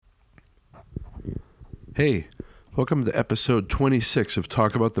Hey, welcome to episode 26 of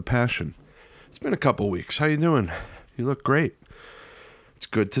Talk About the Passion. It's been a couple weeks. How you doing? You look great. It's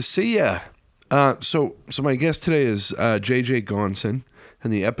good to see ya. So my guest today is JJ Gonson,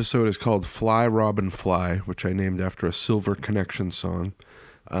 and the episode is called Fly, Robin, Fly, which I named after a Silver Connection song.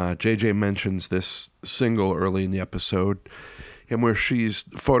 JJ mentions this single early in the episode, and where she's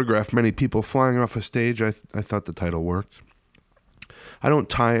photographed many people flying off a stage, I thought the title worked. I don't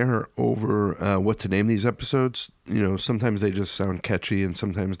tire over what to name these episodes. You know, sometimes they just sound catchy, and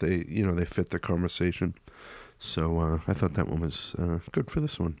sometimes they fit the conversation. So I thought that one was good for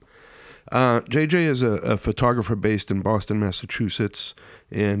this one. JJ is a photographer based in Boston, Massachusetts,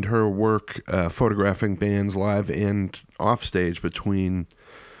 and her work photographing bands live and off stage between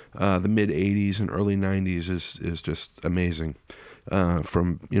the mid 80s and early 90s is just amazing.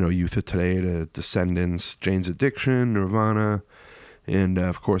 From Youth of Today to Descendants, Jane's Addiction, Nirvana, and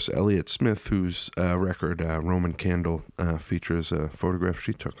of course Elliott Smith, whose record Roman Candle features a photograph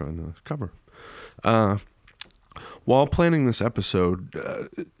she took on the cover. While planning this episode,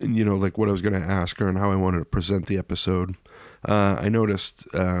 like what I was going to ask her and how I wanted to present the episode, I noticed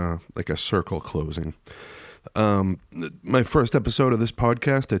like a circle closing. My first episode of this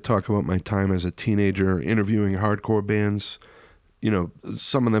podcast, I talk about my time as a teenager interviewing hardcore bands,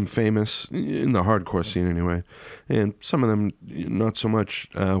 some of them famous in the hardcore scene anyway, and some of them not so much.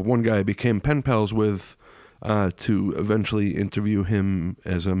 One guy I became pen pals with to eventually interview him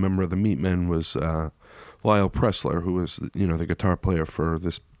as a member of the Meatmen was Lyle Pressler, who was the guitar player for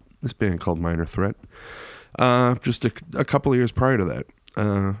this band called Minor Threat. Just a couple of years prior to that.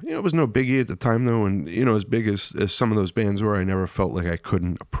 It was no biggie at the time though, and as big as some of those bands were, I never felt like I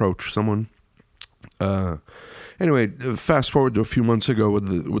couldn't approach someone. Anyway, fast forward to a few months ago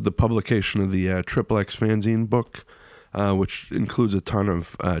with the publication of the Triple X Fanzine book, which includes a ton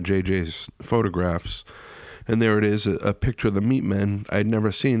of JJ's photographs, and there it is, a picture of the Meatmen I'd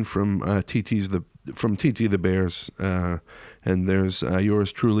never seen from TT the Bears, and there's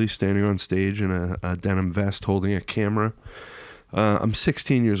yours truly standing on stage in a denim vest holding a camera. I'm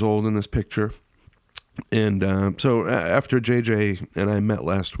 16 years old in this picture. And so after JJ and I met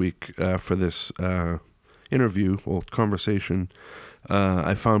last week for this conversation,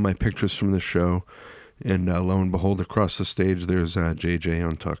 I found my pictures from the show, and lo and behold, across the stage there's JJ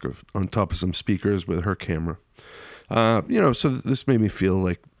on top of some speakers with her camera. So this made me feel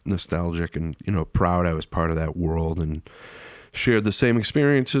like nostalgic and proud I was part of that world and shared the same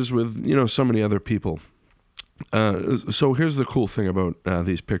experiences with so many other people. So here's the cool thing about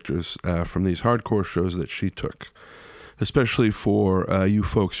these pictures from these hardcore shows that she took, especially for you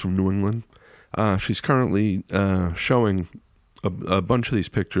folks from New England. She's currently showing a bunch of these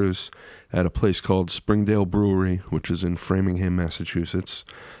pictures at a place called Springdale Brewery, which is in Framingham, Massachusetts.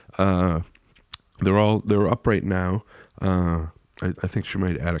 They're up right now. I think she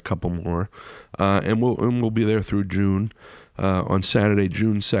might add a couple more, and we'll be there through June. On Saturday,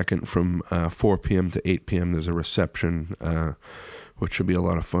 June 2nd, from 4 p.m. to 8 p.m., there's a reception, which should be a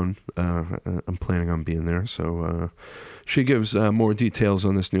lot of fun. I'm planning on being there. So she gives more details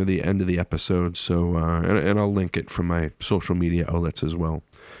on this near the end of the episode. So and I'll link it from my social media outlets as well.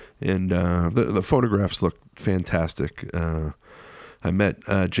 And the photographs look fantastic. I met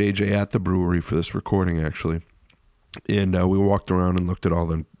JJ at the brewery for this recording, actually. And we walked around and looked at all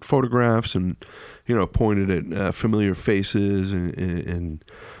the photographs and, pointed at familiar faces and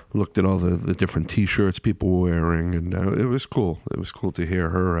looked at all the different T-shirts people were wearing. And it was cool. It was cool to hear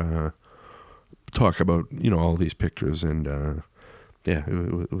her talk about, all these pictures. And,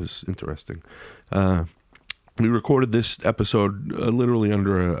 it was interesting. We recorded this episode literally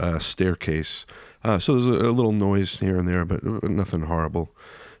under a staircase. So there's a little noise here and there, but nothing horrible.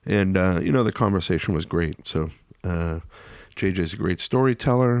 And, the conversation was great. So JJ's a great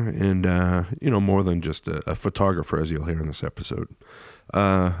storyteller and, more than just a photographer, as you'll hear in this episode.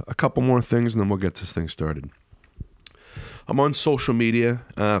 A couple more things, and then we'll get this thing started. I'm on social media,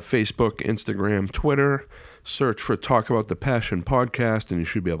 Facebook, Instagram, Twitter. Search for Talk About the Passion podcast, and you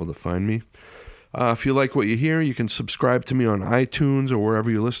should be able to find me. If you like what you hear, you can subscribe to me on iTunes or wherever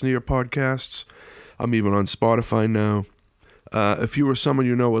you listen to your podcasts. I'm even on Spotify now. If you or someone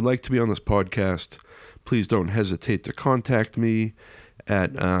you know would like to be on this podcast, please don't hesitate to contact me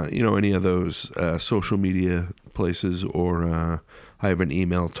at any of those social media places, or I have an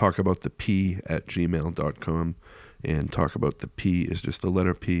email, talkaboutthep@gmail.com, and Talk About the P is just the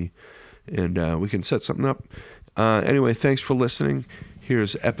letter P, and we can set something up. Anyway, thanks for listening.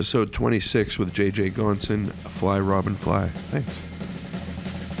 Here's episode 26 with JJ Gonson, Fly, Robin, Fly. Thanks.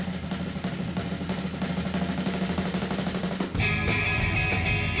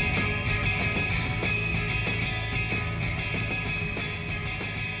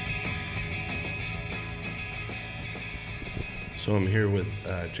 So I'm here with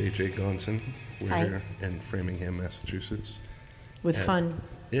JJ Gonson. We're Hi. here in Framingham, Massachusetts. With And- fun.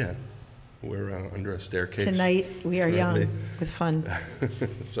 Yeah. We're under a staircase. Tonight we are currently. young with fun.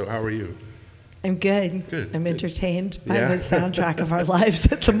 So how are you? I'm good. Good, I'm good. entertained by Yeah. the soundtrack of our lives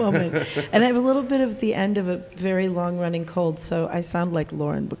at the moment. And I have a little bit of the end of a very long running cold, so I sound like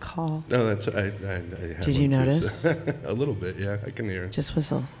Lauren Bacall. No, that's I had Did you one too, notice? so- a little bit, yeah. I can hear it. Just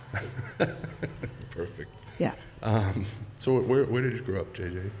whistle. Perfect. Yeah. So where did you grow up,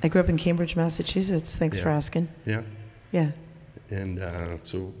 JJ? I grew up in Cambridge, Massachusetts. Thanks Yeah. for asking. Yeah. Yeah. And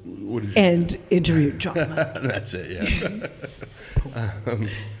so what did you? And interview drama. That's it. Yeah.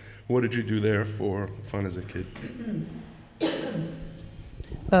 What did you do there for fun as a kid?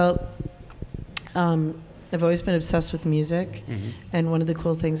 Well, I've always been obsessed with music, and one of the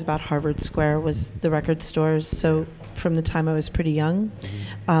cool things about Harvard Square was the record stores. So from the time I was pretty young,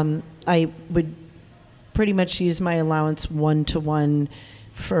 I would pretty much use my allowance 1-to-1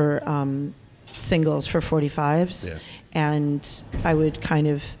 for singles for 45s, Yeah. and I would kind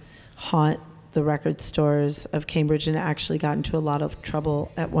of haunt the record stores of Cambridge, and actually got into a lot of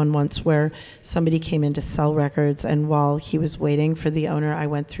trouble at one once where somebody came in to sell records, and while he was waiting for the owner, I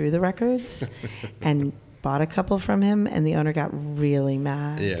went through the records and bought a couple from him, and the owner got really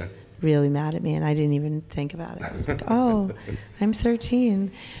mad. Yeah. Really mad at me, and I didn't even think about it. I was like, oh, I'm 13.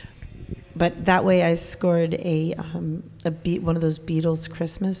 But that way I scored one of those Beatles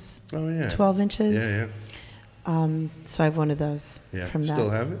Christmas Oh yeah. 12 inches. Yeah, So I have one of those yeah. from Still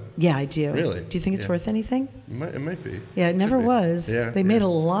that. have it? Yeah, I do. Really? Do you think it's Yeah. worth anything? It might be. Yeah, it never Could be. was. Yeah. They made a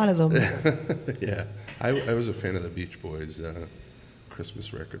lot of them. Yeah. I was a fan of the Beach Boys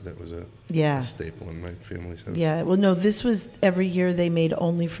Christmas record. That was a Yeah. staple in my family's house. Yeah. Well, no, this was every year they made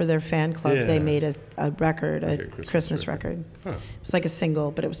only for their fan club. Yeah. They made a record, Like a a Christmas Christmas record. record. Huh. It was like a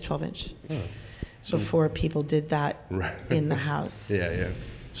single, but it was 12-inch. Oh. So- Before people did that Right. in the house. Yeah, yeah.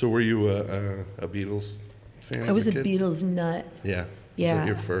 So were you a Beatles fan? I was as a kid? Beatles nut. Yeah. Yeah. Was that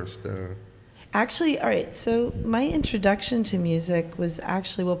your first? Actually, all right, so my introduction to music was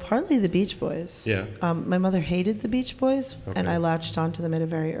actually, well, partly the Beach Boys. Yeah. My mother hated the Beach Boys, and Okay. I latched onto them at a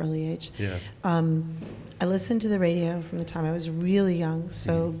very early age. Yeah. I listened to the radio from the time I was really young,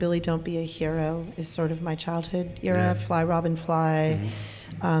 so Billy Don't Be a Hero is sort of my childhood era, Yeah. Fly Robin Fly,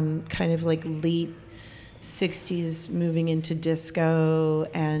 kind of like late 60s moving into disco,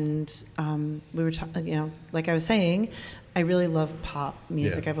 and we were talking, like I was saying, I really love pop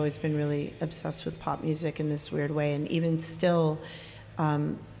music. Yeah. I've always been really obsessed with pop music in this weird way, and even still,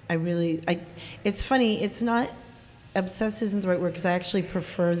 it's funny, it's not, obsessed isn't the right word, because I actually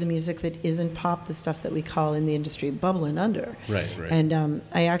prefer the music that isn't pop, the stuff that we call in the industry bubbling under. Right, right. And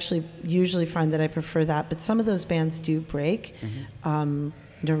I actually usually find that I prefer that, but some of those bands do break.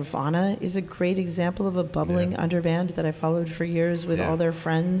 Nirvana is a great example of a bubbling Yeah. under band that I followed for years with Yeah. all their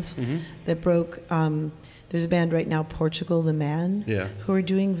friends that broke. There's a band right now, Portugal the Man, Yeah. who are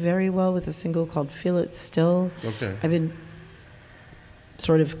doing very well with a single called Feel It Still. Okay. I've been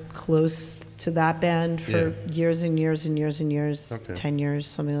sort of close to that band for Yeah. years and years and years and years, Okay. 10 years,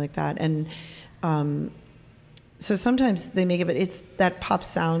 something like that. And so sometimes they make it, but it's that pop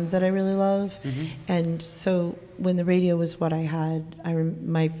sound that I really love. And so when the radio was what I had,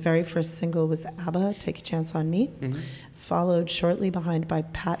 my very first single was ABBA, Take a Chance on Me, followed shortly behind by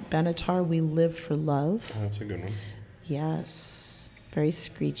Pat Benatar, We Live for Love. Oh, that's a good one. Yes, very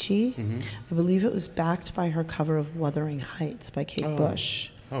screechy. I believe it was backed by her cover of Wuthering Heights by Kate Bush.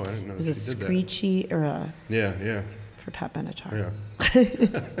 Oh, I didn't know It was a she did that. screechy era Yeah, yeah, for Pat Benatar.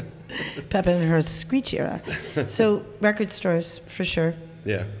 yeah. Pat Benatar's screechy era. So record stores, for sure.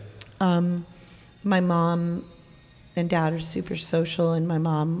 Yeah. My mom and dad are super social, and my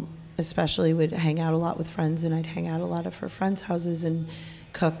mom especially would hang out a lot with friends, and I'd hang out a lot of her friends' houses and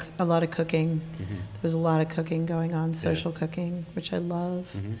cook, a lot of cooking. There was a lot of cooking going on, social cooking, which I love.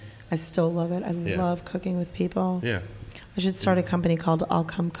 I still love it. I Yeah. love cooking with people. Yeah. I should start a company called I'll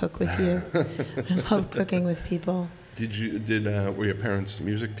Come Cook With You. I love cooking with people. Were your parents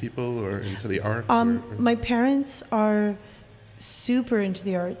music people or into the arts? My parents are super into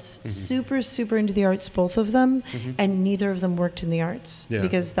the arts, super into the arts, both of them, and neither of them worked in the arts Yeah.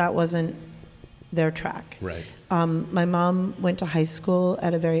 because that wasn't their track. Right. My mom went to high school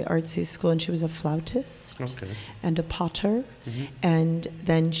at a very artsy school, and she was a flautist Okay. and a potter, and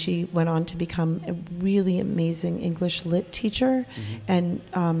then she went on to become a really amazing English lit teacher, and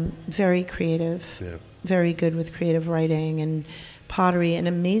very creative, Yeah. very good with creative writing and pottery, and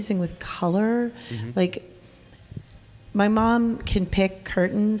amazing with color. Like, my mom can pick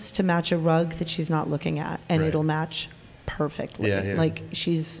curtains to match a rug that she's not looking at, and Right. it'll match perfectly. Yeah, yeah. Like,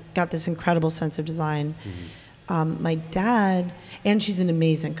 she's got this incredible sense of design. my dad, and she's an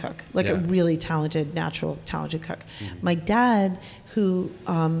amazing cook, like a really talented, talented cook. My dad, who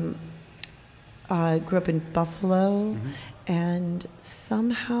grew up in Buffalo, and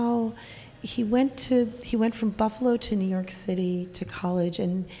somehow he went from Buffalo to New York City to college,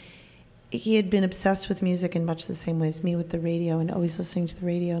 and he had been obsessed with music in much the same way as me with the radio, and always listening to the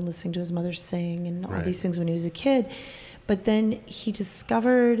radio and listening to his mother sing and all these things when he was a kid. But then he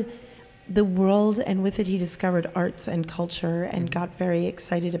discovered the world, and with it he discovered arts and culture, and got very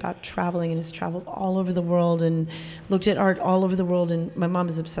excited about traveling, and has traveled all over the world and looked at art all over the world. And my mom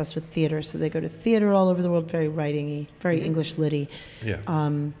is obsessed with theater, so they go to theater all over the world, very writing-y, very English litty.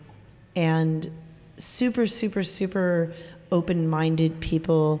 And super, super, super open-minded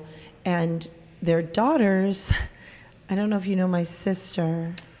people. And their daughters, I don't know if you know my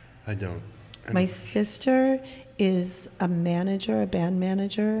sister. I don't. My sister is a band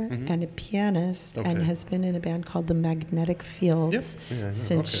manager, and a pianist, and has been in a band called the Magnetic Fields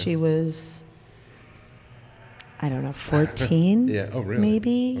since she was, I don't know, 14.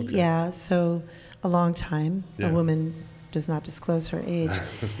 Maybe. Okay. Yeah, so a long time. A woman does not disclose her age.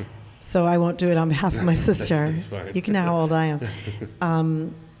 So I won't do it on behalf of my sister. That's fine. You can know how old I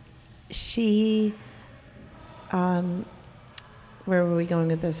am. She, where were we going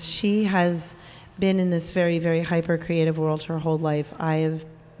with this? She has been in this very, very hyper creative world her whole life. I have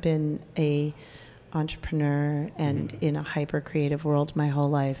been a entrepreneur and in a hyper creative world my whole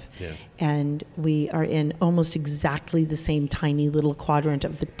life. And we are in almost exactly the same tiny little quadrant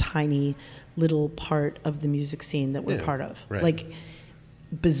of the tiny little part of the music scene that we're part of. Like,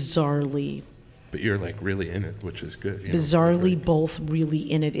 bizarrely. But you're like really in it, which is good. Bizarrely both really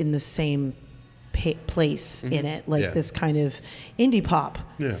in it, in the same place in it, like this kind of indie pop.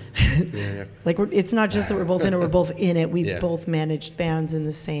 Like it's not just that we're both in it, we're both in it. We both managed bands in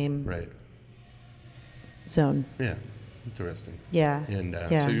the same zone. Yeah, interesting. Yeah. And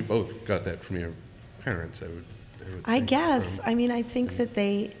so you both got that from your parents, I guess. I mean, I think that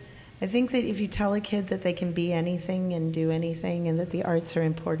if you tell a kid that they can be anything and do anything and that the arts are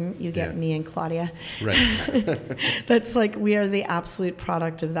important, you get me and Claudia. That's like, we are the absolute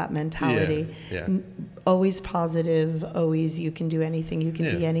product of that mentality. Always positive, always you can do anything, you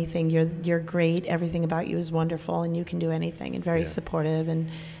can be anything, you're great, everything about you is wonderful, and you can do anything, and very supportive, and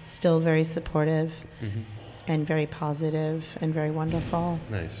still very supportive, and very positive, and very wonderful.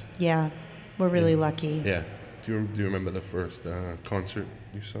 Nice. Yeah, we're really lucky. Yeah. Do you remember the first concert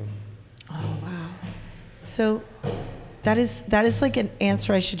you saw? Oh, wow. So that is like an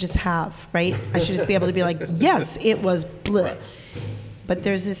answer I should just have, right? I should just be able to be like, yes, it was blah. But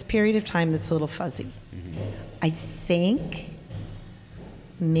there's this period of time that's a little fuzzy. I think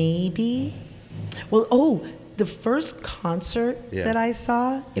maybe, the first concert that I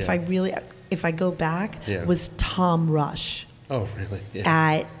saw, if I go back, was Tom Rush. Oh, really?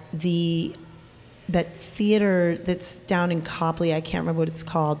 At that theater that's down in Copley, I can't remember what it's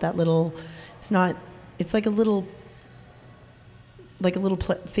called. It's like a little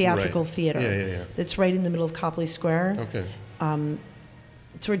theatrical theater. That's right in the middle of Copley Square. Okay.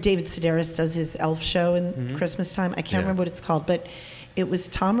 It's where David Sedaris does his elf show in Christmas time. I can't remember what it's called, but it was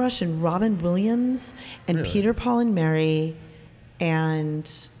Tom Rush and Robin Williams and Peter, Paul, and Mary,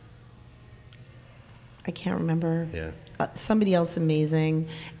 and I can't remember. Somebody else amazing,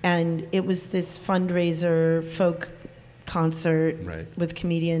 and it was this fundraiser folk concert with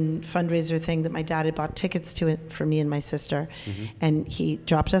comedian fundraiser thing that my dad had bought tickets to it for me and my sister, and he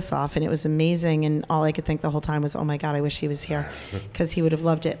dropped us off, and it was amazing, and all I could think the whole time was, oh my God, I wish he was here, because he would have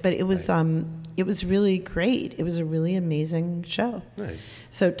loved it. But it was really great. It was a really amazing show. Nice.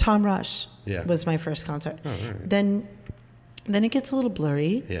 So Tom Rush was my first concert. Then it gets a little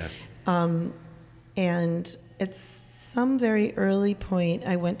blurry. And it's some very early point,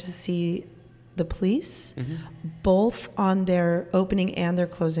 I went to see the Police, both on their opening and their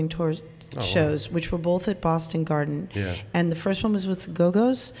closing tour shows, which were both at Boston Garden. And the first one was with the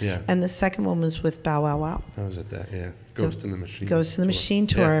Go-Go's, and the second one was with Bow Wow Wow. I was at that, Ghost in the Machine. Ghost in the Machine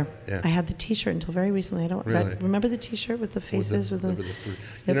tour. Yeah. I had the T-shirt until very recently. Remember the T-shirt with the faces? I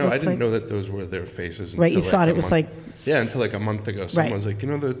didn't know that those were their faces. Right, you thought it was like... Yeah, until like a month ago. Someone was like,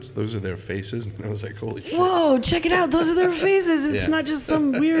 those are their faces. And I was like, holy shit. Whoa, check it out. Those are their faces. It's not just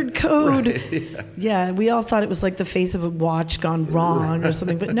some weird code. Yeah, we all thought it was like the face of a watch gone wrong or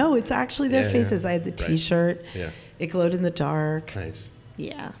something. But no, it's actually their faces. I had the T-shirt. It glowed in the dark. Nice.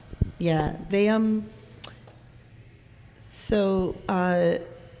 Yeah. They, So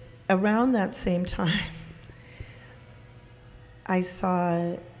around that same time, I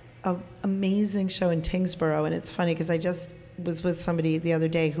saw an amazing show in Tingsboro, and it's funny because I just was with somebody the other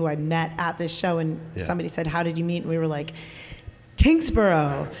day who I met at this show, and somebody said, "How did you meet?" And we were like,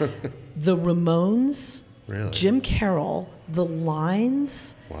 Tingsboro, the Ramones, Really? Jim Carroll, the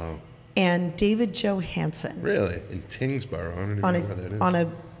Lines, Wow. and David Johansen. Really? In Tingsboro? I don't even know where that is. On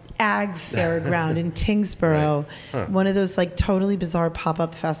a ag fairground in Tingsboro. Right. Huh. One of those like totally bizarre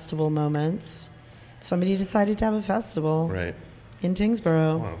pop-up festival moments. Somebody decided to have a festival in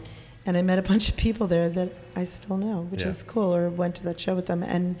Tingsboro. Wow. And I met a bunch of people there that I still know, which is cool, or went to that show with them.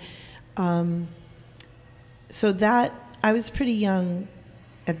 And so that, I was pretty young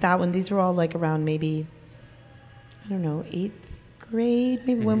at that one. These were all like around maybe, I don't know, 8th grade?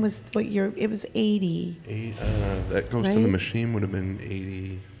 Maybe when was, what year? It was 80. That Ghost in the Machine would have been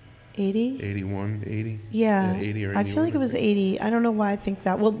 80. 80? 81, 80? Yeah. 80 or 81. I feel like it was 80. I don't know why I think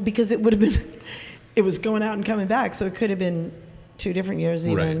that. Well, because it would have been, it was going out and coming back, so it could have been 2 different years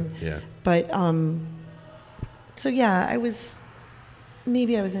even. Right, yeah. But, so yeah, I was in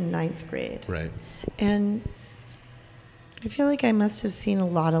 9th grade. Right. And I feel like I must have seen a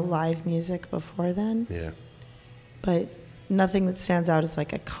lot of live music before then. Yeah. But nothing that stands out as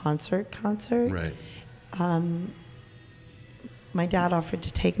like a concert. Right. My dad offered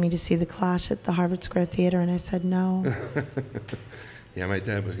to take me to see The Clash at the Harvard Square Theater, and I said no. Yeah, my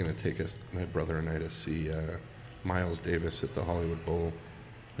dad was going to take us, my brother and I, to see Miles Davis at the Hollywood Bowl.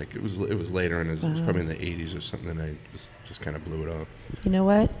 Like it was later, and it was probably in the 80s or something, and I just kind of blew it off. You know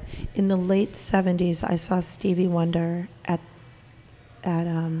what? In the late 70s, I saw Stevie Wonder at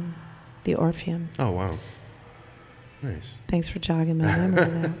the Orpheum. Oh, wow. Nice. Thanks for jogging my memory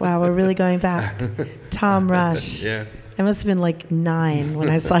there. Wow, we're really going back. Tom Rush. Yeah. I must have been like 9 when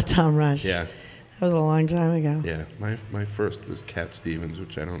I saw Tom Rush. Yeah. That was a long time ago. Yeah. My first was Cat Stevens,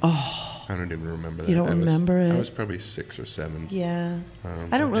 which I don't even remember that. You don't remember it? I was probably 6 or 7. Yeah.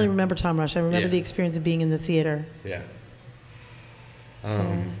 I don't really remember Tom Rush. I remember the experience of being in the theater. Yeah.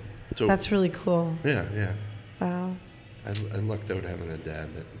 So that's really cool. Yeah. Wow. I lucked out having a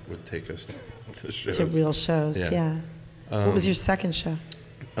dad that would take us to shows. To real shows, yeah. What was your second show?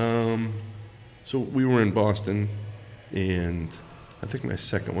 So we were in Boston, and I think my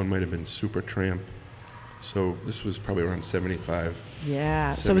second one might have been Supertramp. So this was probably around 75.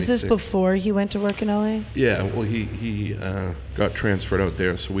 Yeah. So was this before he went to work in LA? Yeah. Well, he got transferred out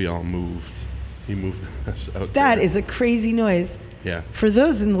there, so we all moved. He moved us out there. That is a crazy noise. Yeah. For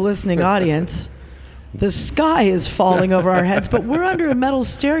those in the listening audience, the sky is falling over our heads, but we're under a metal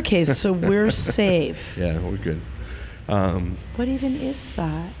staircase, so we're safe. Yeah, we're good. What even is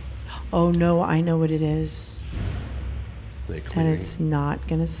that? Oh, no, I know what it is. And it's not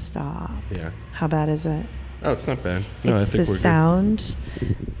going to stop. Yeah. How bad is it? Oh, it's not bad. No, it's I think the we're sound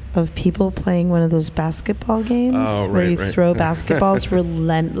of people playing one of those basketball games where you throw basketballs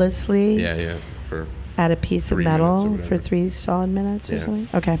relentlessly at a piece of metal for 3 solid minutes or something.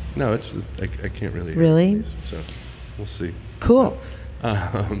 Okay. No, I can't really. Really? These, so we'll see. Cool.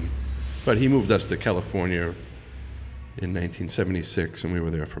 But he moved us to California in 1976, and we were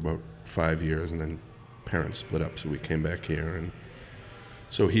there for about 5 years, and then parents split up, so we came back here, and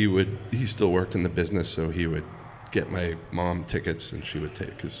so he still worked in the business, so he would get my mom tickets, and she would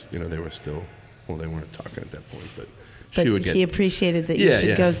take, because they were still, well, they weren't talking at that point, but she would get. He appreciated that you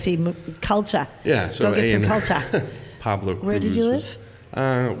should go see culture. Yeah, so go get some culture. Pablo Cruz. Where did you live?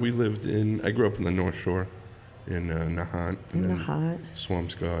 I grew up in the North Shore, in Nahant, and then Nahant,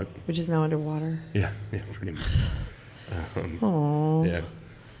 Swampscott, which is now underwater. Yeah, pretty much. Aww. Yeah.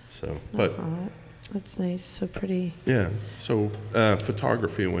 So, but. That's nice. So pretty. Yeah. So,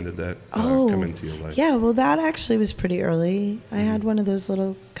 photography, when did that come into your life? Yeah, well, that actually was pretty early. I had one of those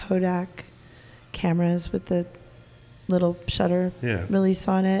little Kodak cameras with the little shutter release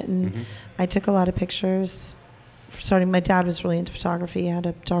on it, and I took a lot of pictures. My dad was really into photography. He had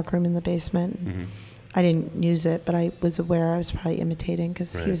a dark room in the basement. I didn't use it, but I was aware I was probably imitating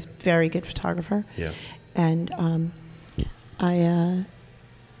because he was a very good photographer. Yeah. And I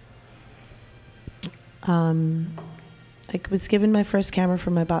was given my first camera for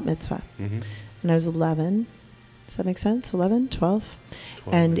my bat mitzvah, and I was 11. Does that make sense? 11, 12?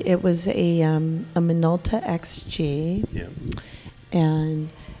 And it was a Minolta XG. Yeah. And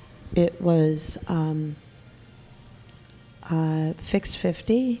it was fixed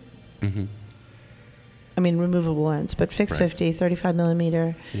 50. I mean, removable lens, but fixed 50, 35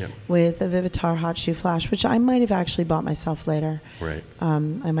 millimeter with a Vivitar hot shoe flash, which I might have actually bought myself later. Right. I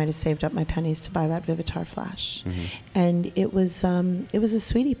might have saved up my pennies to buy that Vivitar flash. And it was a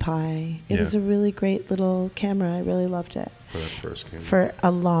sweetie pie. It was a really great little camera. I really loved it. For that first camera. For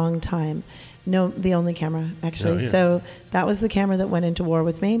a long time. No, the only camera, actually. So that was the camera that went into war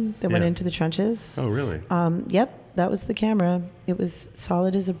with me, that went into the trenches. Oh, really? Yep. that was the camera. It was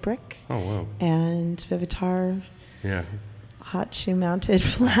solid as a brick. Oh, wow. And Vivitar. Yeah. Hot shoe mounted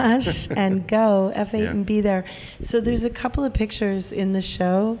flash and go F8 and be there. So there's a couple of pictures in the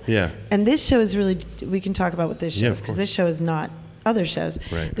show. Yeah. And this show is really, we can talk about what this show Yeah, is, because this show is not other shows.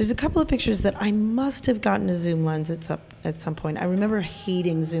 Right. There's a couple of pictures that I must have gotten a zoom lens at some point. I remember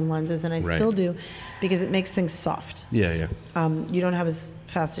hating zoom lenses, and I still do, because it makes things soft. Yeah. You don't have as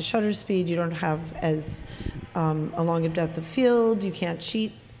fast a shutter speed. You don't have as a long depth of field. You can't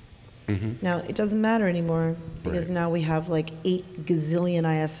cheat. Mm-hmm. Now, it doesn't matter anymore, because now we have like 8 gazillion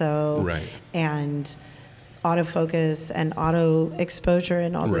ISO and autofocus and auto exposure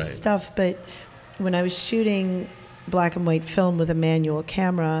and all this stuff. But when I was shooting black and white film with a manual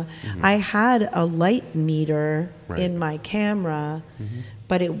camera, I had a light meter in my camera,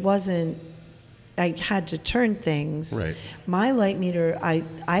 but it wasn't, I had to turn things. Right. My light meter, I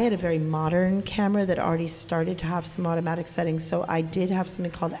had a very modern camera that already started to have some automatic settings, so I did have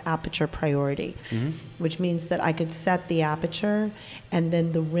something called aperture priority, which means that I could set the aperture and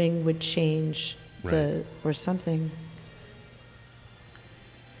then the ring would change or something.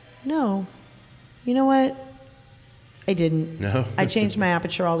 No. You know what? I didn't. No. I changed my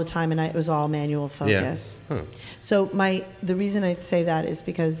aperture all the time, and it was all manual focus. Yeah. Huh. So the reason I say that is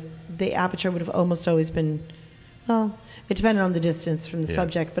because the aperture would have almost always been, well, it depended on the distance from the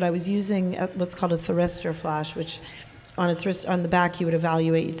subject, but I was using what's called a thyristor flash, which on the back you would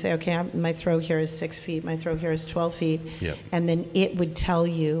evaluate. You'd say, okay, my throw here is 6 feet, my throw here is 12 feet, and then it would tell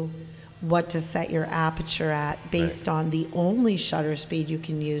you what to set your aperture at based on the only shutter speed you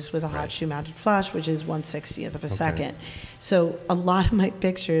can use with a hot shoe mounted flash, which is 1/60th of a second. So a lot of my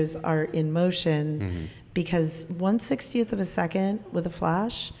pictures are in motion because 1/60th of a second with a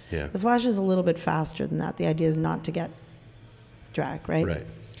flash, the flash is a little bit faster than that. The idea is not to get drag, right? Right.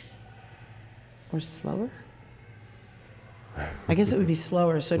 Or slower? I guess it would be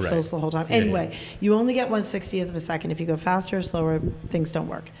slower, so it fills the whole time. Anyway, you only get 1/60th of a second. If you go faster or slower, things don't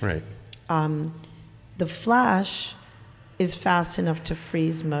work. Right. The flash is fast enough to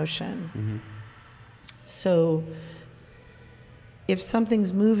freeze motion. So if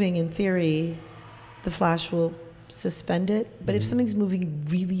something's moving, in theory, the flash will suspend it. But if something's moving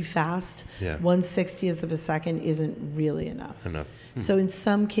really fast, 1/60th of a second isn't really enough. So in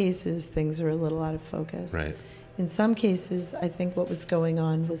some cases, things are a little out of focus. Right. In some cases, I think what was going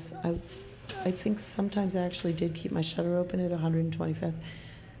on was I think sometimes I actually did keep my shutter open at 125th.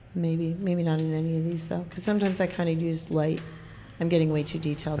 Maybe not in any of these, though, because sometimes I kind of used light. I'm getting way too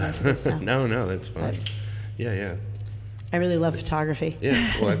detailed into this now. No, that's fine. But yeah. I really love photography.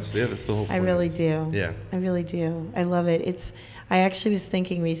 Yeah, well, that's the whole point. I really do. Yeah. I really do. I love it. I actually was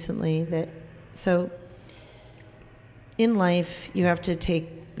thinking recently that, so in life, you have to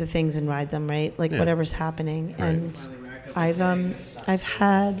take the things and ride them, right? Like whatever's happening. Right. And I've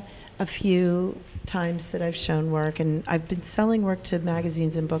had a few times that I've shown work, and I've been selling work to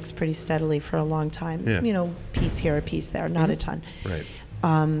magazines and books pretty steadily for a long time. Yeah. Piece here, a piece there, not a ton. Right.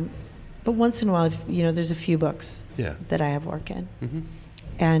 But once in a while, there's a few books that I have work in.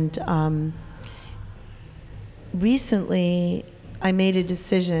 And recently, I made a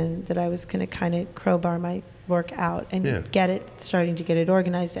decision that I was going to kind of crowbar my work out and starting to get it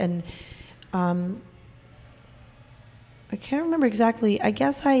organized. And I can't remember exactly. I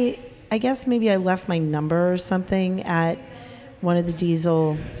guess maybe I left my number or something at one of the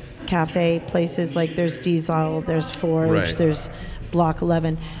Diesel cafe places. Like there's Diesel, there's Forge, there's Block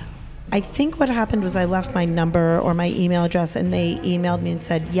 11. I think what happened was I left my number or my email address, and they emailed me and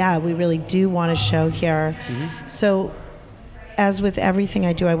said, yeah, we really do want a show here. So as with everything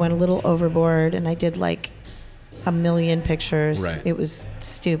I do, I went a little overboard, and I did like 1 million pictures. Right. It was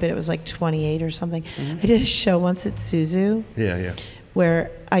stupid. It was like 28 or something. I did a show once at Suzu. Yeah.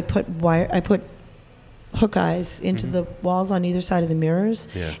 Where I put hook eyes into the walls on either side of the mirrors,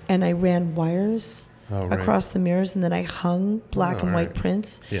 and I ran wires across the mirrors, and then I hung black and white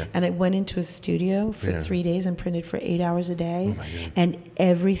prints, and I went into a studio for 3 days and printed for 8 hours a day, and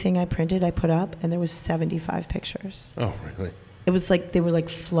everything I printed I put up, and there was 75 pictures. Oh, really? It was like they were like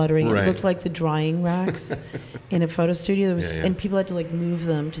fluttering. It looked like the drying racks in a photo studio. There was, and people had to like move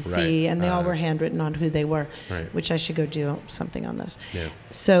them to see, and they all were handwritten on who they were, which I should go do something on those. Yeah.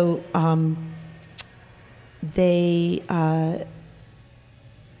 So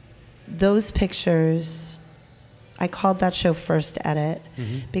those pictures, I called that show First Edit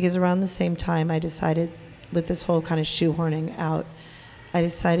because around the same time I decided, with this whole kind of shoehorning out, I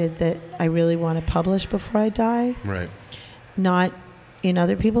decided that I really want to publish before I die. Right. Not in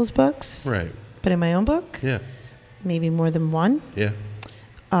other people's books, right, but in my own book. Yeah. Maybe more than one. Yeah.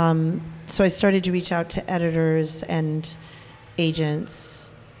 So I started to reach out to editors and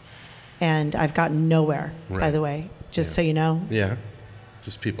agents, and I've gotten nowhere, by the way, just so you know. Yeah.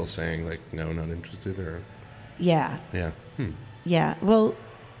 Just people saying, like, no, not interested, or... Yeah. Yeah. Yeah. Well,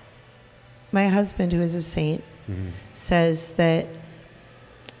 my husband, who is a saint, says that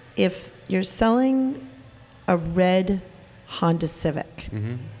if you're selling a red Honda Civic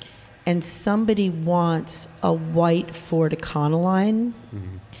and somebody wants a white Ford Econoline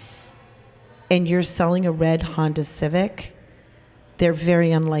and you're selling a red Honda Civic, they're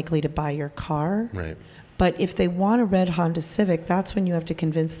very unlikely to buy your car. Right. But if they want a red Honda Civic, that's when you have to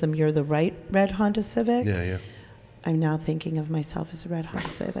convince them you're the right red Honda Civic. Yeah, yeah. I'm now thinking of myself as a red Honda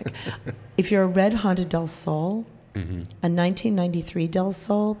Civic. If you're a red Honda Del Sol, a 1993 Del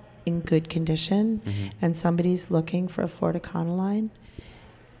Sol in good condition, and somebody's looking for a Ford Econoline,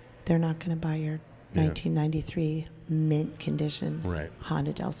 they're not going to buy your 1993 mint condition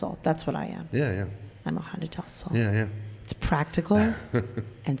Honda Del Sol. That's what I am. Yeah, yeah. I'm a Honda Del Sol. Yeah, yeah. It's practical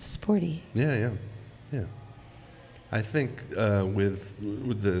and sporty. Yeah, yeah, yeah. I think with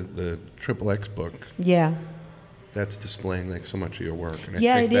the XXX book, that's displaying like so much of your work. And I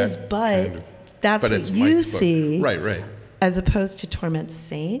think it is, but that's what you see. Right, right. As opposed to Torment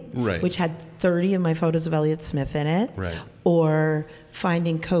Saint, which had 30 of my photos of Elliott Smith in it. Right. Or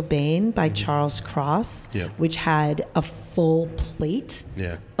Finding Cobain by Charles Cross, which had a full plate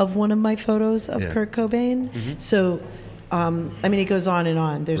of one of my photos of Kurt Cobain. So, I mean, it goes on and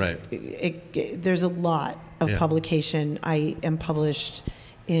on. There's a lot of publication. I am published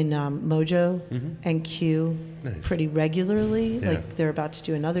in Mojo and Q pretty regularly. Like they're about to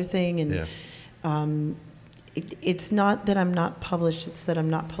do another thing, and it's not that I'm not published; it's that I'm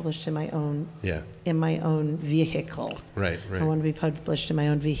not published in my own vehicle. Right, right. I want to be published in my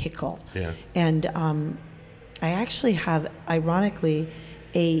own vehicle. Yeah. And I actually have, ironically,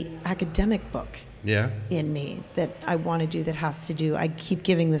 a academic book. In me that I want to do, that has to do. I keep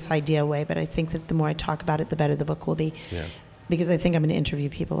giving this idea away, but I think that the more I talk about it, the better the book will be. Because I think I'm going to interview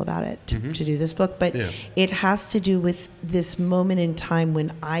people about it to do this book. But it has to do with this moment in time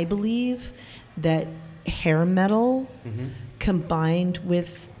when I believe that hair metal combined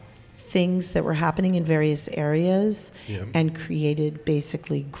with things that were happening in various areas and created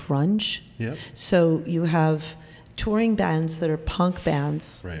basically grunge. So you have touring bands that are punk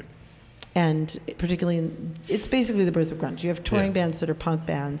bands. Right. And particularly, it's basically the birth of grunge. You have touring bands that are punk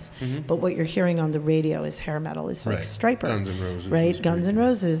bands, but what you're hearing on the radio is hair metal. It's like Stryper, Guns N' Roses, right? Guns N'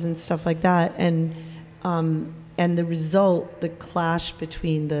 Roses and stuff like that. And the result, the clash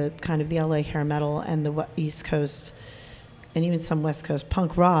between the kind of the LA hair metal and the East Coast, and even some West Coast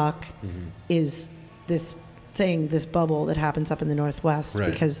punk rock, is this thing, this bubble that happens up in the Northwest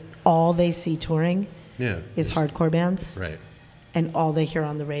because all they see touring is hardcore bands. Right. And all they hear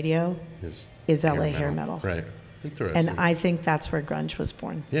on the radio is LA hair metal. Right. Interesting. And I think that's where grunge was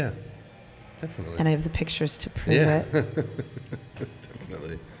born. Yeah, definitely. And I have the pictures to prove it.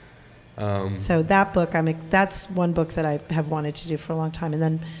 Definitely. So that book, that's one book that I have wanted to do for a long time. And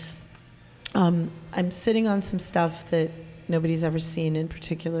then I'm sitting on some stuff that nobody's ever seen in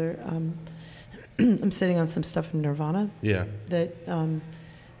particular. I'm sitting on some stuff from Nirvana. Yeah. That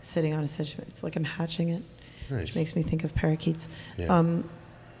sitting on essentially, it's like I'm hatching it. Nice. Which makes me think of parakeets. Yeah.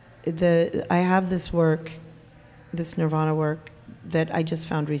 I have this work, this Nirvana work, that I just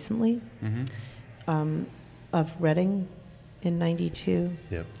found recently, of Reading in '92.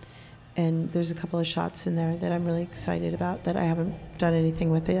 Yep. And there's a couple of shots in there that I'm really excited about that I haven't done anything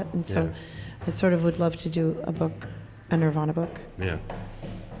with it. And so I sort of would love to do a Nirvana book. Yeah.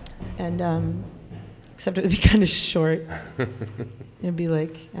 And except it would be kind of short. It'd be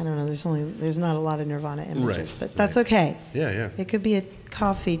like, I don't know, there's not a lot of Nirvana images, but that's okay. Yeah, yeah. It could be a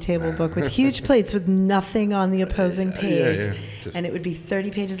coffee table book with huge plates with nothing on the opposing page. Yeah. And it would be 30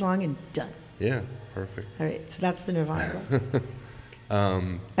 pages long and done. Yeah, perfect. All right, so that's the Nirvana book.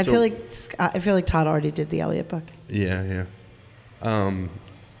 I feel like Todd already did the Elliott book. Yeah, yeah.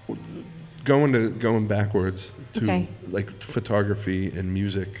 Going backwards to like photography and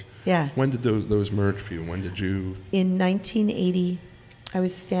music. Yeah. When did those merge for you? When did you? In 1980, I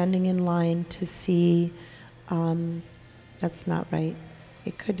was standing in line to see. That's not right.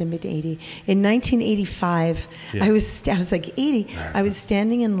 It couldn't have been 80. In 1985, I was like 80. I was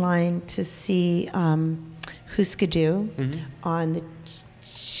standing in line to see Husker Du on the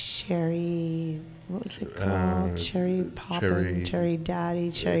Cherry. What was it called? Cherry Poppin', Cherry Daddy,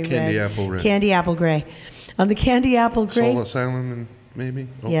 Cherry Candy Red. Apple Red. Candy Apple Gray. On the Candy Apple Gray. Soul Asylum and maybe?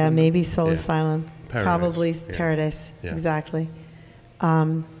 Oakland? Yeah, maybe Soul Asylum. Paradise. Probably Paradise. Yeah. Exactly.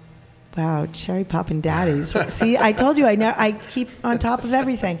 Wow, cherry poppin' daddies. See, I told you I keep on top of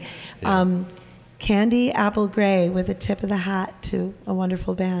everything. Yeah. Candy Apple Gray with a tip of the hat to a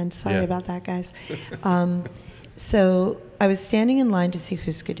wonderful band. Sorry about that, guys. So I was standing in line to see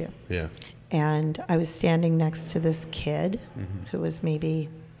Huskadoo. Yeah. And I was standing next to this kid who was maybe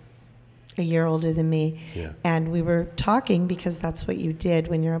a year older than me. Yeah. And we were talking because that's what you did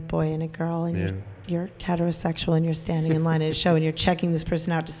when you're a boy and a girl and you're heterosexual and you're standing in line at a show and you're checking this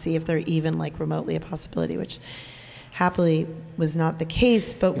person out to see if they're even like remotely a possibility, which happily was not the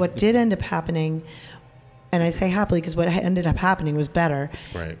case. But what did end up happening, and I say happily because what ended up happening was better.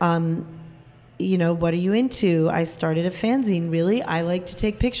 Right. You know, what are you into? I started a fanzine. Really? I like to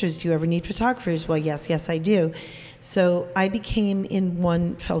take pictures. Do you ever need photographers? Well, yes, I do. So I became, in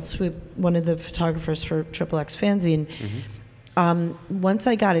one fell swoop, one of the photographers for XXX Fanzine. Once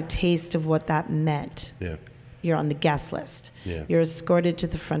I got a taste of what that meant, you're on the guest list. Yeah. You're escorted to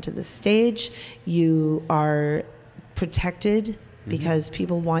the front of the stage. You are protected because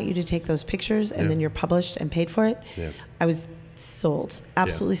people want you to take those pictures, and then you're published and paid for it. Yeah. I was sold,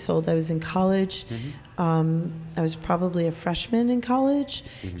 absolutely sold. I was in college. I was probably a freshman in college.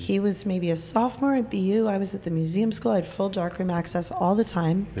 He was maybe a sophomore at BU. I was at the museum school. I had full darkroom access all the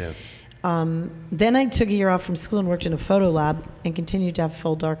time. Yeah. Then I took a year off from school and worked in a photo lab and continued to have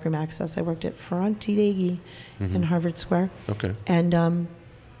full darkroom access. I worked at Ferranti in Harvard Square. Okay. And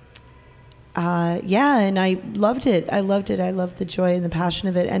and I loved it. I loved the joy and the passion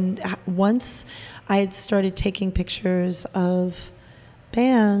of it. And once I had started taking pictures of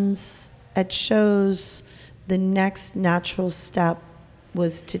bands at shows, the next natural step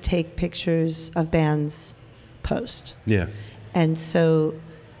was to take pictures of bands post. Yeah. And so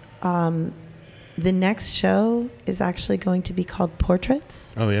the next show is actually going to be called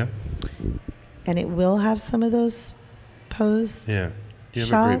Portraits. Oh, yeah? And it will have some of those posed You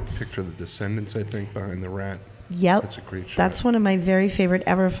have a great picture of the Descendants, I think, behind the rat. Yep. That's a great shot. That's one of my very favorite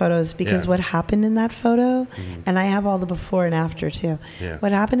ever photos because what happened in that photo, and I have all the before and after too. Yeah.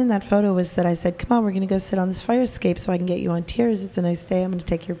 What happened in that photo was that I said, come on, we're going to go sit on this fire escape so I can get you on Tears. It's a nice day. I'm going to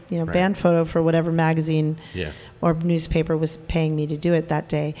take your band photo for whatever magazine or newspaper was paying me to do it that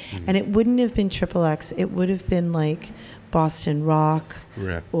day. And it wouldn't have been XXX. It would have been like Boston Rock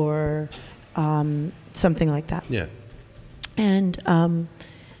or something like that. Yeah. And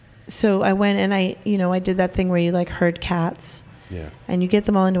so I went and I did that thing where you like herd cats. Yeah. And you get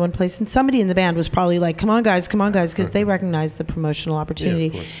them all into one place. And somebody in the band was probably like, come on, guys, because they recognized the promotional opportunity. Yeah,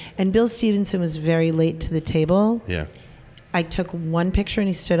 of course. And Bill Stevenson was very late to the table. Yeah. I took one picture and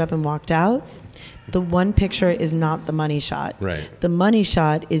he stood up and walked out. The one picture is not the money shot. Right. The money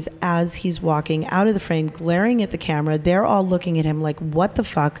shot is as he's walking out of the frame, glaring at the camera. They're all looking at him like, what the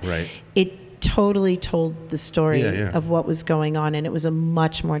fuck? Right. It totally told the story Yeah. of what was going on, and it was a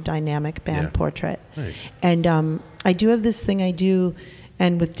much more dynamic band portrait. Nice. And I do have this thing I do,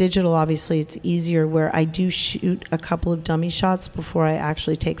 and with digital, obviously, it's easier, where I do shoot a couple of dummy shots before I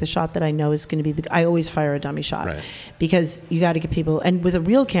actually take the shot that I know is going to be I always fire a dummy shot. Right. Because you got to get people, and with a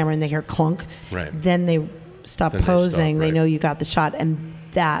real camera and they hear clunk, then they stop posing, they know you got the shot, and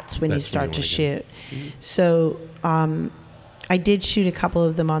that's when you start to shoot. So I did shoot a couple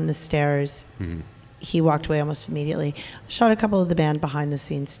of them on the stairs. He walked away almost immediately. I shot a couple of the band behind the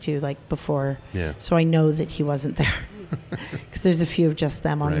scenes too, like before. Yeah. So I know that he wasn't there because there's a few of just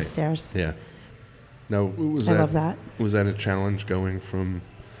them on the stairs. Yeah. Now, I love that. Was that a challenge going from,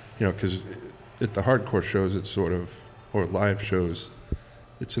 because at the hardcore shows, it's sort of, or live shows,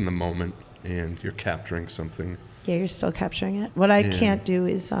 it's in the moment and you're capturing something. Yeah, you're still capturing it. What I can't do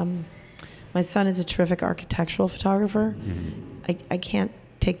is, my son is a terrific architectural photographer. I can't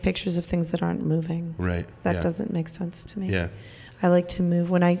take pictures of things that aren't moving. Right. That doesn't make sense to me. Yeah. I like to move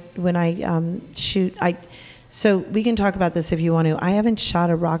when I shoot. So we can talk about this if you want to. I haven't shot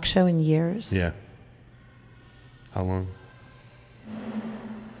a rock show in years. Yeah. How long?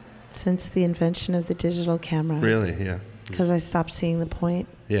 Since the invention of the digital camera. Really? Yeah. Because I stopped seeing the point.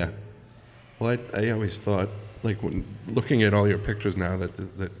 Yeah. Well, I always thought, like, when looking at all your pictures now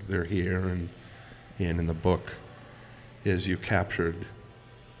that they're here and in the book, is you captured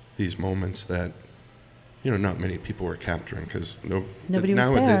these moments that not many people were capturing because nobody was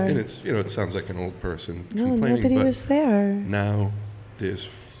there. And it's it sounds like an old person complaining. Nobody was there. Now there's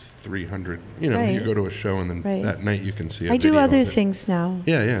 300. You go to a show and then that night you can see. I do other things now.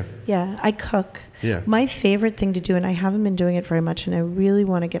 Yeah. I cook. Yeah. My favorite thing to do, and I haven't been doing it very much, and I really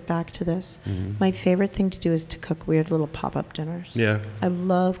want to get back to this. My favorite thing to do is to cook weird little pop-up dinners. Yeah. I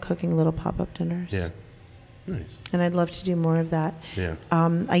love cooking little pop-up dinners. Yeah. Nice. And I'd love to do more of that. Yeah.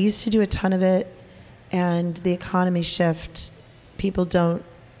 I used to do a ton of it, and the economy shift. People don't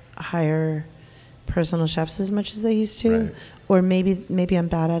hire personal chefs as much as they used to, Right. or maybe I'm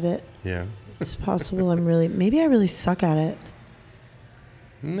bad at it. Yeah. It's possible maybe I really suck at it.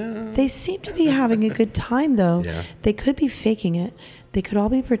 No. They seem to be having a good time, though. Yeah. They could be faking it. They could all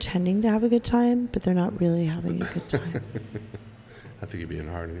be pretending to have a good time, but they're not really having a good time. I think you're being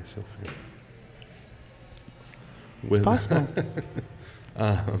hard on yourself. Yeah. It's possible.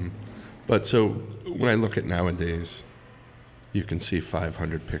 But so when I look at nowadays, you can see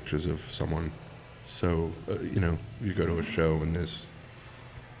 500 pictures of someone. So, you go to a show and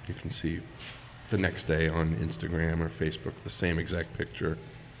you can see the next day on Instagram or Facebook the same exact picture.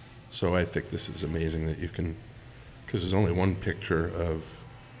 So I think this is amazing that you can, because there's only one picture of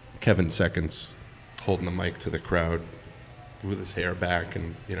Kevin Seconds holding the mic to the crowd with his hair back,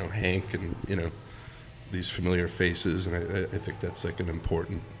 and Hank, and these familiar faces, and I think that's like an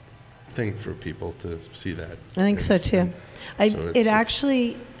important thing for people to see that. I think so too.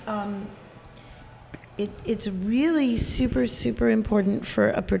 It's really super, super important for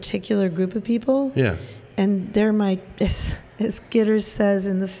a particular group of people. Yeah. And they're as Gitters says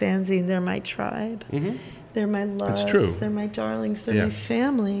in the fanzine, they're my tribe. Mm-hmm. They're my loves. That's true. They're my darlings. They're my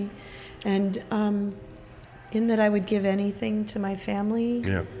family. And in that I would give anything to my family,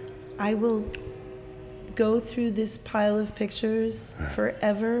 Yeah. I will go through this pile of pictures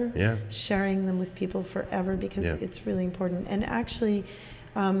forever, sharing them with people forever, because it's really important. And actually,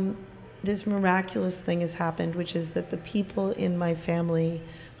 this miraculous thing has happened, which is that the people in my family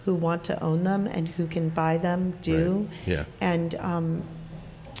who want to own them and who can buy them do. Right. Yeah. And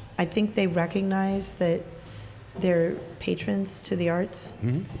I think they recognize that they're patrons to the arts.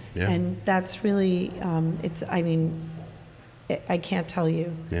 Mm-hmm. Yeah. And that's really, I can't tell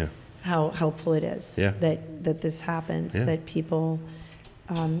you how helpful it is that this happens, that people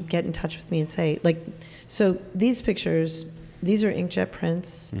get in touch with me and say, so these pictures, these are inkjet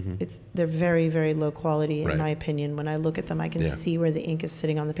prints. Mm-hmm. They're very, very low quality in my opinion. When I look at them, I can see where the ink is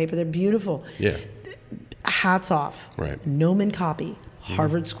sitting on the paper. They're beautiful. Yeah. Hats off. Right. Nomen copy.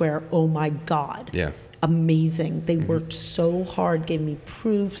 Harvard Square. Oh my God. Yeah. Amazing. They worked so hard, gave me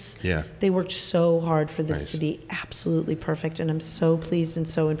proofs. Yeah. They worked so hard for this to be absolutely perfect, and I'm so pleased and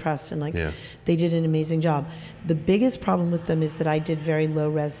so impressed, and they did an amazing job. The biggest problem with them is that I did very low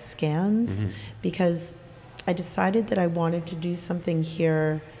res scans because I decided that I wanted to do something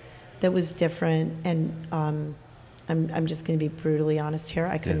here that was different, and I'm just going to be brutally honest here.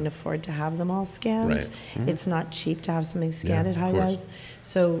 I couldn't afford to have them all scanned. Right. Mm-hmm. It's not cheap to have something scanned at high course. res.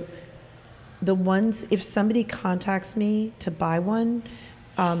 So the ones, if somebody contacts me to buy one,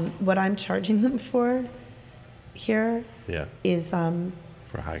 what I'm charging them for here is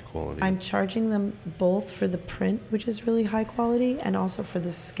for high quality. I'm charging them both for the print, which is really high quality, and also for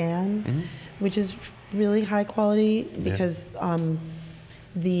the scan, which is really high quality, because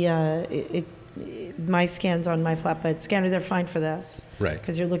my scans on my flatbed scanner, they're fine for this, right?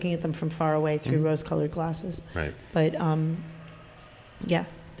 Because you're looking at them from far away through rose-colored glasses, right? But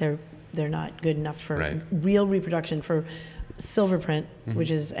they're not good enough for real reproduction. For silver print, which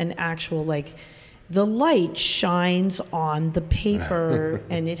is an actual, the light shines on the paper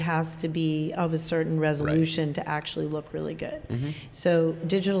and it has to be of a certain resolution to actually look really good. So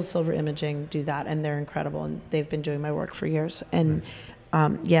digital silver imaging do that, and they're incredible, and they've been doing my work for years, and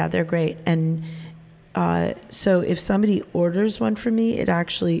they're great. And so if somebody orders one from me, it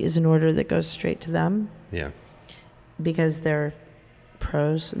actually is an order that goes straight to them, because they're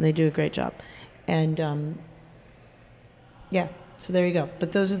pros and they do a great job. And so there you go.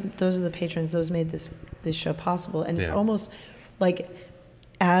 But those are the patrons. Those made this show possible. And it's almost like,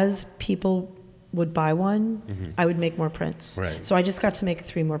 as people would buy one, I would make more prints. Right. So I just got to make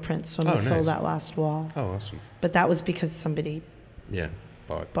 3 more prints. So I'm going to fill that last wall. Oh, awesome. But that was because somebody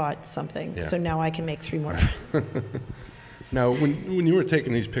bought something. Yeah. So now I can make 3 more prints. Now, when you were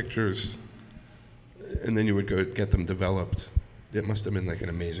taking these pictures and then you would go get them developed, it must have been like an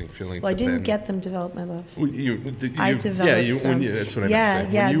amazing feeling. Well, I didn't get them developed, my love. I developed them. That's what I meant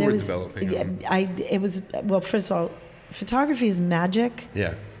to say. When you were developing them. First of all, photography is magic.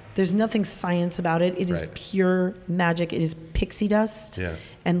 Yeah. There's nothing science about it. It is pure magic. It is pixie dust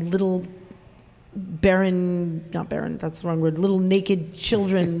and little that's the wrong word, little naked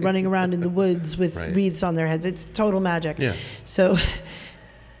children running around in the woods with wreaths on their heads. It's total magic. Yeah. So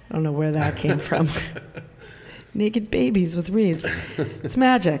I don't know where that came from. Naked babies with wreaths. It's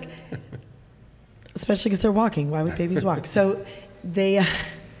magic. Especially because they're walking. Why would babies walk? So they...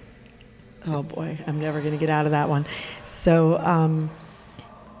 oh, boy. I'm never going to get out of that one. So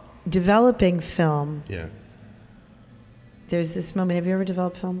developing film... Yeah. There's this moment. Have you ever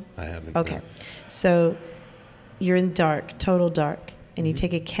developed film? I haven't. Okay. No. So you're in dark, total dark. and you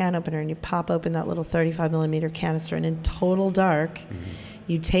take a can opener and you pop open that little 35 millimeter canister, and in total dark,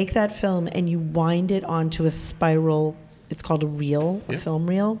 you take that film and you wind it onto a spiral. It's called a reel, a film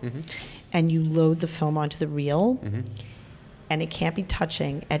reel, and you load the film onto the reel, and it can't be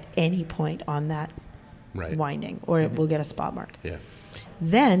touching at any point on that winding, or it will get a spot mark. Yeah.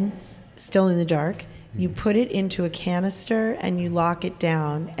 Then, still in the dark, you put it into a canister and you lock it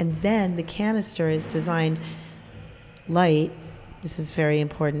down, and then the canister is designed light. This is very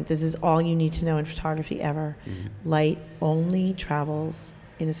important. This is all you need to know in photography ever. Light only travels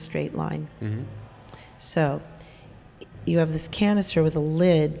in a straight line. So you have this canister with a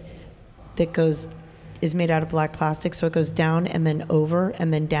lid that is made out of black plastic, so it goes down and then over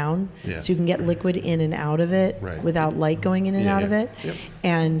and then down, so you can get liquid in and out of it without light going in and out of it.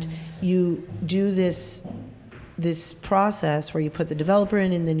 And you do this process where you put the developer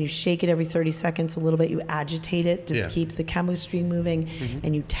in, and then you shake it every 30 seconds a little bit. You agitate it to keep the chemistry moving,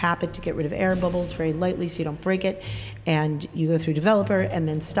 and you tap it to get rid of air bubbles very lightly so you don't break it. And you go through developer and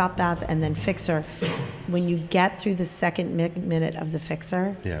then stop bath and then fixer. When you get through the second minute of the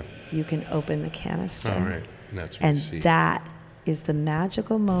fixer, you can open the canister. All right. And that's what you see. That is the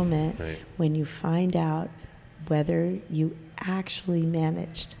magical moment when you find out whether you actually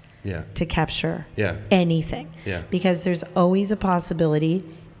managed to capture anything. Because there's always a possibility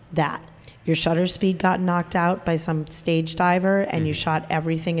that your shutter speed got knocked out by some stage diver and you shot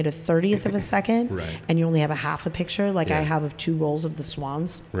everything at a 30th of a second and you only have a half a picture, like I have of 2 rolls of the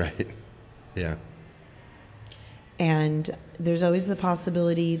swans. And there's always the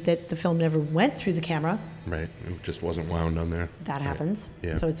possibility that the film never went through the camera. It just wasn't wound on there. That happens.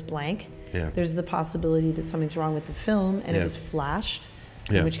 So it's blank. There's the possibility that something's wrong with the film and it was flashed,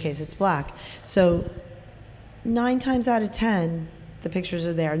 in which case it's black. So 9 times out of 10, the pictures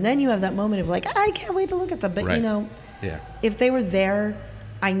are there. And then you have that moment of like, I can't wait to look at them. But, you know, if they were there,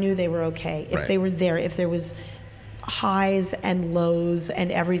 I knew they were okay. If they were there, if there was highs and lows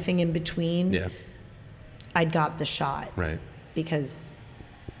and everything in between, I'd got the shot. Because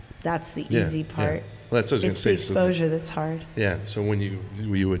that's the easy part. Well, that's what I was going to say. It's the exposure that's hard. So when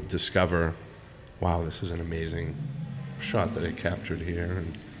you would discover, wow, this is an amazing shot that I captured here.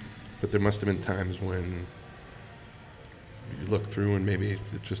 But there must have been times when you look through and maybe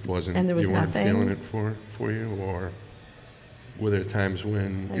it just wasn't, and there was you weren't nothing. feeling it for you, or were there times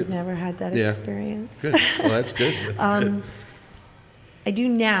when... I've never had that experience. Good. Well, that's good. That's good. I do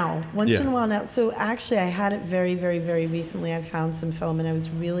now, once in a while now. So actually, I had it very, very, very recently. I found some film, and I was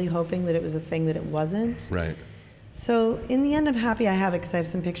really hoping that it was a thing that it wasn't. So in the end, I'm happy I have it because I have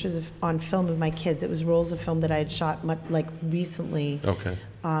some pictures on film of my kids. It was rolls of film that I had shot recently.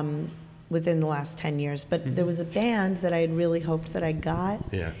 Within the last 10 years. But there was a band that I had really hoped that I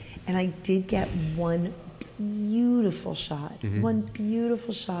got. And I did get one beautiful shot. One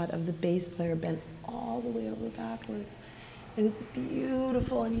beautiful shot of the bass player bent all the way over backwards. And it's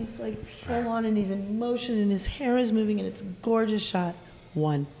beautiful, and he's like full on, and he's in motion, and his hair is moving, and it's a gorgeous shot.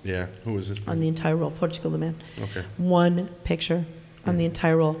 One. Who was this? On the entire roll. Portugal the Man. One picture on the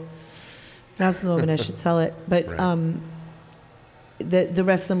entire roll. Now's the moment I should sell it. But the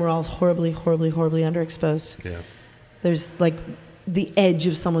rest of them were all horribly, horribly, horribly underexposed. There's like the edge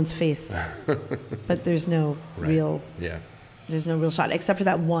of someone's face, but there's no real... There's no real shot, except for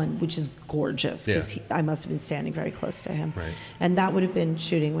that one, which is gorgeous, because I must have been standing very close to him. And that would have been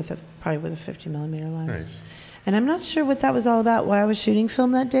shooting probably with a 50 millimeter lens. And I'm not sure what that was all about, why I was shooting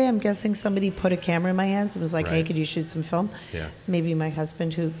film that day. I'm guessing somebody put a camera in my hands and was like, hey, could you shoot some film? Maybe my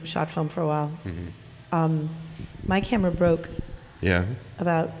husband, who shot film for a while. My camera broke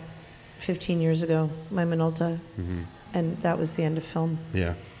about 15 years ago, my Minolta, and that was the end of film.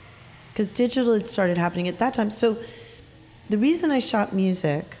 Because digital had started happening at that time. So the reason I shot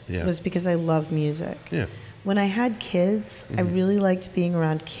music was because I love music. When I had kids, I really liked being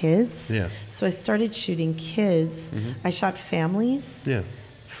around kids. So I started shooting kids. I shot families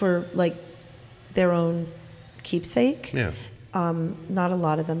for like their own keepsake. Not a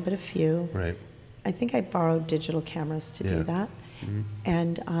lot of them, but a few. I think I borrowed digital cameras to do that.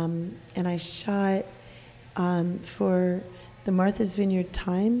 And I shot for the Martha's Vineyard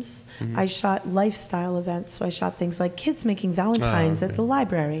Times. I shot lifestyle events, so I shot things like kids making Valentines at the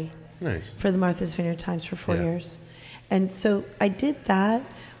library for the Martha's Vineyard Times for 4 years. And so I did that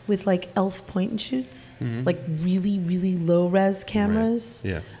with like ELPH point and shoots, like really, really low res cameras,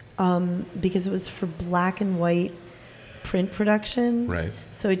 because it was for black and white print production,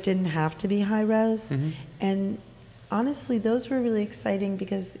 so it didn't have to be high res. And honestly, those were really exciting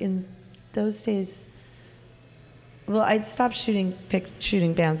because in those days, I'd stopped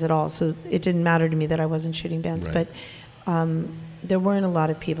shooting bands at all, so it didn't matter to me that I wasn't shooting bands. But there weren't a lot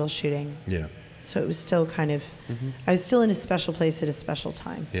of people shooting. Yeah. So it was still kind of, I was still in a special place at a special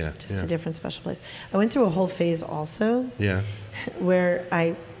time. Yeah. Just a different special place. I went through a whole phase also Yeah. where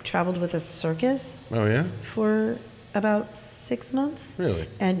I traveled with a circus Oh yeah. for about 6 months. Really?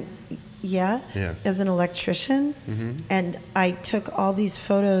 And yeah, Yeah. as an electrician. And I took all these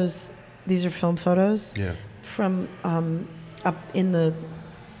photos, these are film photos, Yeah. from up in the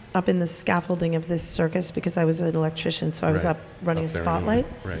scaffolding of this circus because I was an electrician, so I was Right. up running Up a there spotlight.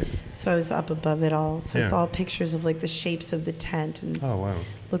 anyway. Right. So I was up above it all. So it's Yeah. all pictures of like the shapes of the tent and Oh wow.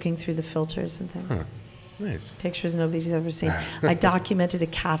 looking through the filters and things. Huh. Nice. Pictures nobody's ever seen. I documented a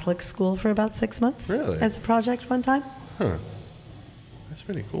Catholic school for about 6 months Really? as a project one time. Huh. That's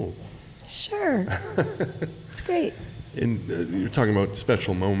pretty cool. Sure. It's great. And you're talking about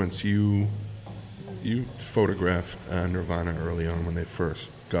special moments. You photographed Nirvana early on when they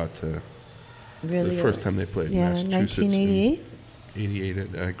first got to Really. the first time they played in Yeah, Massachusetts. 1988 in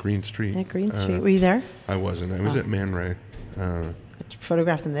 88 at Green Street. at Green Street. Were you there? I wasn't. I was at Man Ray. I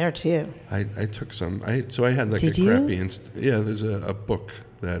photographed them there too. I took some. So I had like Did a you? crappy. Yeah, there's a book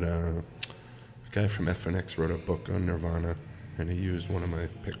that a guy from FNX wrote a book on Nirvana, and he used one of my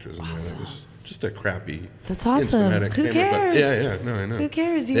pictures in there. That was just a crappy. That's awesome. Instamatic Who camera, but- cares? yeah, no, I know. Who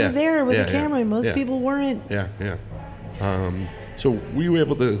cares? You Yeah, were there with yeah, a camera, and most yeah. people weren't. Yeah. So were you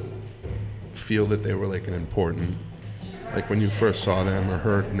able to feel that they were like an important, like when you first saw them or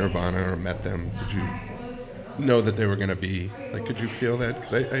heard Nirvana or met them, did you know that they were going to be, like, could you feel that?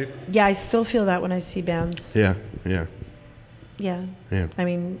 Because Yeah, I still feel that when I see bands. Yeah. Yeah. Yeah. I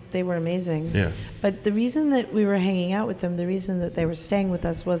mean, they were amazing. Yeah. But the reason that we were hanging out with them, the reason that they were staying with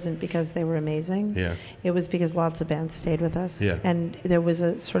us wasn't because they were amazing. Yeah. It was because lots of bands stayed with us. Yeah. And there was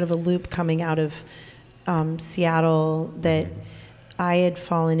a sort of a loop coming out of Seattle that I had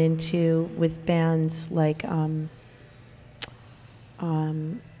fallen into with bands like, oh,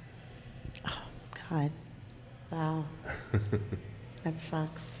 God. Wow. That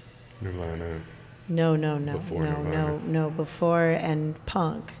sucks. Nirvana. No, Before Nirvana. before and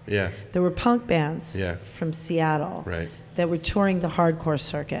punk. Yeah. There were punk bands Yeah. from Seattle Right. that were touring the hardcore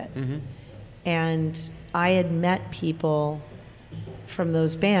circuit. And I had met people from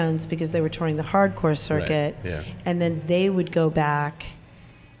those bands because they were touring the hardcore circuit. Yeah. And then they would go back.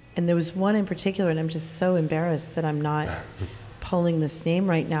 And there was one in particular, and I'm just so embarrassed that I'm not pulling this name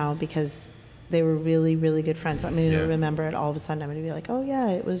right now because they were really, really good friends. I'm going to Yeah. remember it all of a sudden. I'm going to be like, oh, yeah,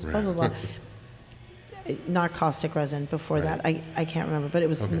 it was blah, blah, blah. Not Caustic Resin before Right. that. I can't remember, but it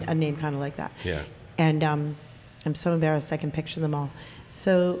was Okay. a name kind of like that. Yeah. And I'm so embarrassed I can picture them all.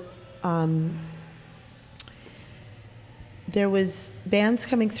 So there was bands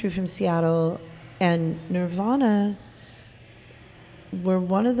coming through from Seattle, and Nirvana were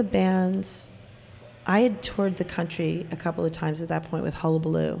one of the bands. I had toured the country a couple of times at that point with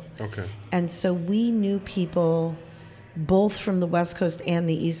Hullabaloo. Okay. And so we knew people both from the West Coast and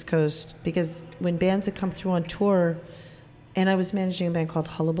the East Coast because when bands had come through on tour, and I was managing a band called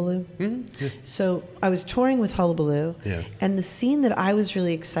Hullabaloo. Yeah. So I was touring with Hullabaloo. Yeah. And the scene that I was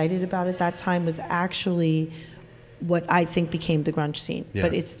really excited about at that time was actually what I think became the grunge scene. Yeah.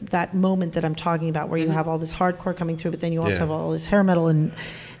 But it's that moment that I'm talking about where you have all this hardcore coming through, but then you also Yeah. have all this hair metal and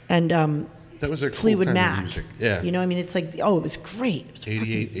That was a cool Fleetwood time Mac. of music. Yeah. You know, I mean, it's like, oh, it was great. It was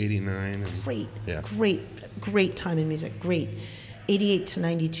 88, 89. And, great. Yeah. Great time in music. Great. 88 to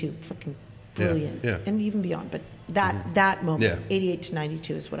 92. Fucking brilliant. Yeah. And even beyond. But that moment, Yeah. 88 to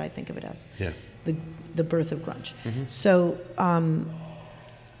 92 is what I think of it as. Yeah. The birth of grunge. So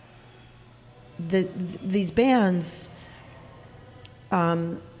these bands, I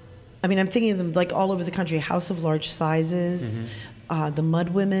mean, I'm thinking of them like all over the country. House of Large Sizes, the Mud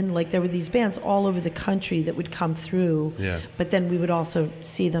Women. Like there were these bands all over the country that would come through. Yeah. But then we would also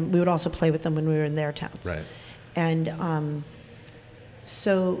see them. We would also play with them when we were in their towns. Right. And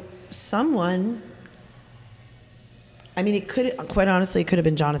so someone. I mean, it could, quite honestly, it could have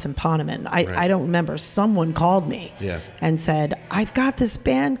been Jonathan Poneman. I don't remember. Someone called me and said, I've got this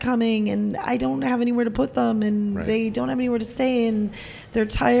band coming and I don't have anywhere to put them and they don't have anywhere to stay and they're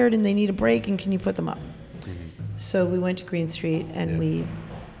tired and they need a break and can you put them up? So we went to Green Street and we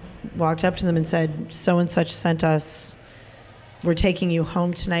walked up to them and said, so-and-such sent us, we're taking you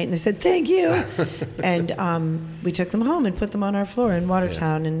home tonight. And they said, thank you. And we took them home and put them on our floor in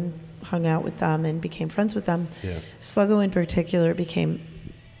Watertown and hung out with them and became friends with them. Yeah. Sluggo in particular became,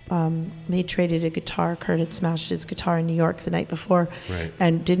 he traded a guitar. Kurt had smashed his guitar in New York the night before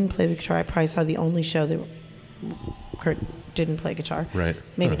and didn't play the guitar. I probably saw the only show that Kurt didn't play guitar. Right.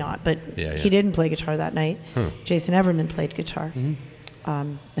 Maybe not, but he didn't play guitar that night. Jason Everman played guitar.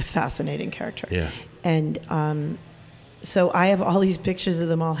 A fascinating character. Yeah. And So I have all these pictures of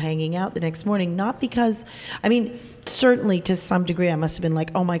them all hanging out the next morning, not because, I mean, certainly to some degree I must have been like,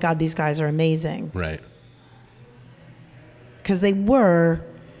 oh my God, these guys are amazing. Right. Because they were,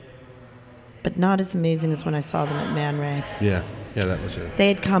 but not as amazing as when I saw them at Man Ray. Yeah. Yeah, that was it.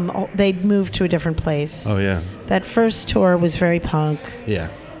 They'd moved to a different place. Oh, yeah. That first tour was very punk. Yeah.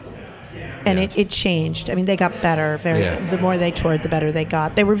 And Yeah. it changed. I mean, they got better. The more they toured, the better they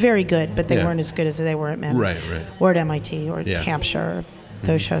got. They were very good, but they Yeah. weren't as good as they were at Man Ray. Right. Or at MIT or Yeah. Hampshire,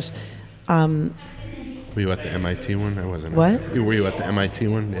 those shows. Were you at the MIT one? I wasn't. What? Were you at the MIT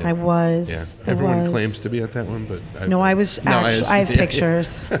one? Yeah. I was. Yeah. I Everyone was. claims to be at that one, but I was actually. I have yeah.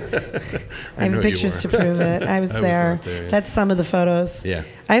 pictures. I have know you pictures to were. prove it. I was I was there. not there, yeah. That's some of the photos. Yeah.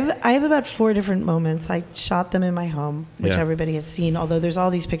 I have about 4 different moments. I shot them in my home, which Yeah. everybody has seen. Although there's all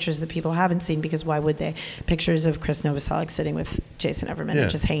these pictures that people haven't seen because why would they? Pictures of Chris Novoselic sitting with Jason Everman Yeah.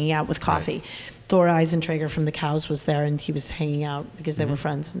 and just hanging out with coffee. Thor Eisentrager from the Cows was there, and he was hanging out because they were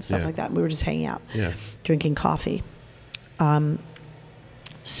friends and stuff Yeah. like that. And we were just hanging out, Yeah. drinking coffee.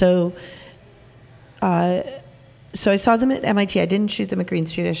 So I saw them at MIT. I didn't shoot them at Green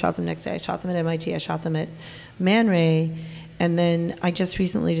Street. I shot them next day. I shot them at MIT. I shot them at Man Ray. And then I just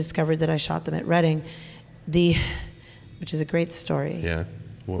recently discovered that I shot them at Reading, which is a great story. Yeah.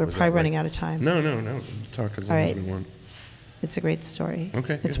 What We're was probably that running like? out of time. No. Talk as All long as right. we want. It's a great story.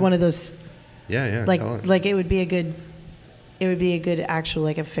 Okay, It's good. one of those, Yeah. like tell it. like it would be a good actual,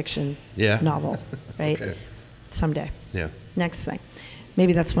 like a fiction Yeah. novel, right? Okay. Someday. Yeah. Next thing.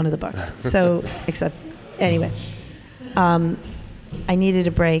 Maybe that's one of the books. So, anyway. I needed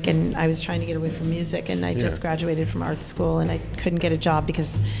a break, and I was trying to get away from music, and I just Yeah. graduated from art school, and I couldn't get a job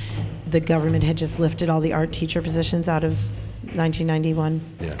because the government had just lifted all the art teacher positions out of 1991.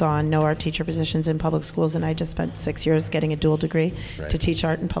 Yeah. Gone, no art teacher positions in public schools, and I just spent 6 years getting a dual degree Right. to teach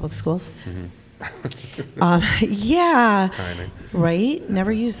art in public schools. Yeah, Timing. right?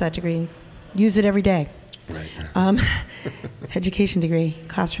 Never use that degree. Use it every day. Right. Education degree,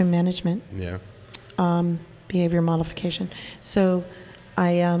 classroom management. Yeah. Behavior modification. So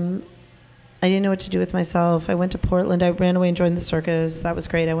I didn't know what to do with myself. I went to Portland. I ran away and joined the circus. That was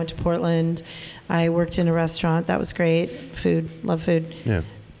great. I went to Portland. I worked in a restaurant. That was great. Food. Love food. Yeah.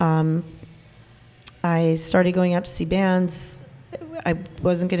 I started going out to see bands. I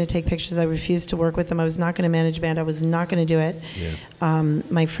wasn't going to take pictures. I refused to work with them. I was not going to manage a band. I was not going to do it. Yeah.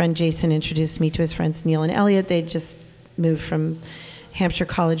 My friend Jason introduced me to his friends Neil and Elliot. They just moved from Hampshire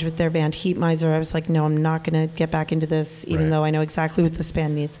College with their band Heat Miser. I was like, no, I'm not going to get back into this, even Right. though I know exactly what this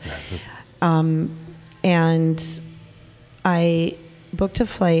band needs. And I booked a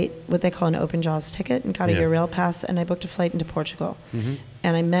flight, what they call an open jaws ticket, and got a Yeah. year rail pass, and I booked a flight into Portugal.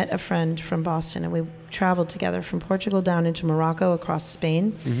 And I met a friend from Boston, and we traveled together from Portugal down into Morocco, across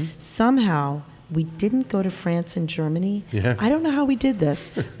Spain. Somehow, we didn't go to France and Germany. Yeah. I don't know how we did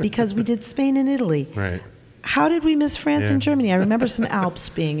this, because we did Spain and Italy. Right. How did we miss France Yeah. and Germany? I remember some Alps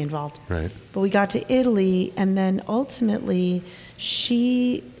being involved. Right. But we got to Italy, and then ultimately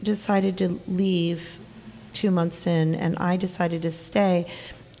she decided to leave 2 months in, and I decided to stay.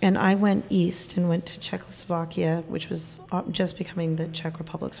 And I went east and went to Czechoslovakia, which was just becoming the Czech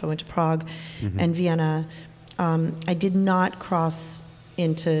Republic. So I went to Prague and Vienna. I did not cross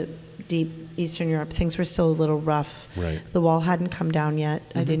into deep Eastern Europe. Things were still a little rough. Right. The wall hadn't come down yet.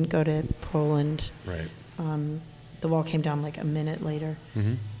 I didn't go to Poland. Right. The wall came down like a minute later.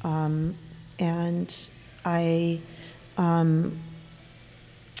 And I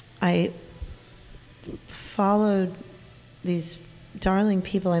followed these darling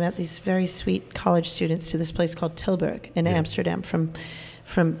people. I met these very sweet college students to this place called Tilburg in Yeah. Amsterdam from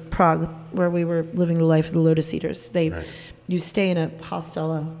Prague, where we were living the life of the Lotus Eaters. Right. You stay in a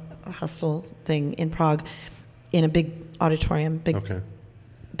hostel thing in Prague, in a big auditorium, Okay.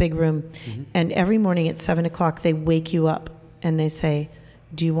 big room, and every morning at 7:00 they wake you up and they say,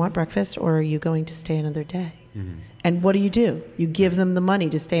 "Do you want breakfast, or are you going to stay another day?" And what do? You give them the money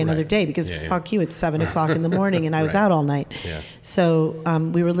to stay another Right. day, because Yeah, yeah. fuck you, it's 7:00 in the morning, and I was Right. out all night. Yeah. So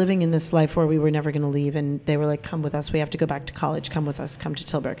we were living in this life where we were never going to leave, and they were like, "Come with us. We have to go back to college. Come with us. Come to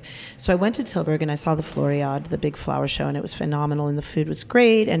Tilburg." So I went to Tilburg, and I saw the Floriade, the big flower show, and it was phenomenal, and the food was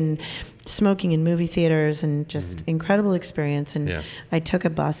great, and smoking in movie theaters, and just incredible experience. And Yeah. I took a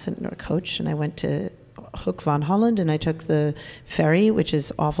bus or a coach, and I went to Hoek van Holland, and I took the ferry, which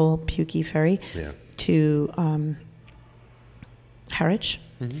is awful, pukey ferry, Yeah. to Harwich.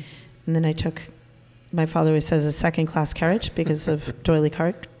 And then I took, my father always says, a second-class carriage because of D'Oyly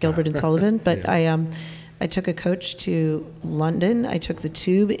Carte, Gilbert and Sullivan. But Yeah. I took a coach to London. I took the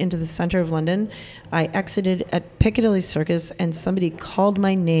tube into the center of London. I exited at Piccadilly Circus, and somebody called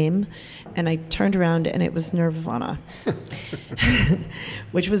my name, and I turned around, and it was Nirvana,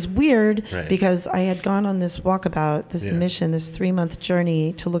 which was weird because I had gone on this walkabout, this mission, this 3-month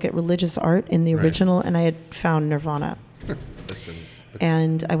journey to look at religious art in the original, and I had found Nirvana.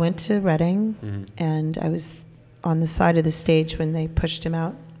 And I went to Reading, and I was on the side of the stage when they pushed him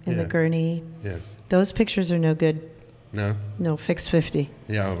out in the gurney. Yeah. Those pictures are no good. No? No, fixed 50.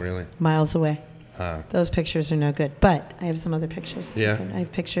 Yeah, oh, really? Miles away. Those pictures are no good. But I have some other pictures. Yeah. I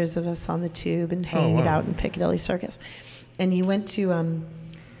have pictures of us on the tube and hanging it out in Piccadilly Circus. And he went to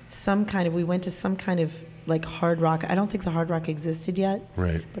we went to some kind of like Hard Rock. I don't think the Hard Rock existed yet.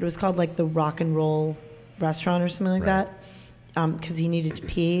 Right. But it was called like the Rock and Roll Restaurant or something like that. Because he needed to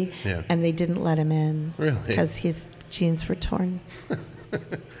pee, and they didn't let him in. Really? Because his jeans were torn.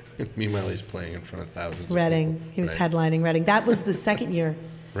 Meanwhile, he's playing in front of thousands Reading. of people. He was headlining Reading. That was the second year.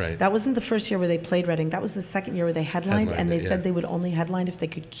 Right. That wasn't the first year where they played Reading. That was the second year where they headlined and they said they would only headline if they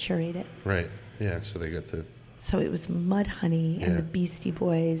could curate it. Right. Yeah, so they got to... So it was Mudhoney and the Beastie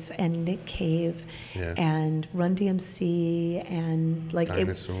Boys and Nick Cave and Run DMC and like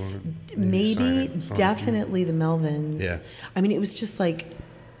Dinosaur. Definitely the Melvins. Yeah. I mean, it was just like...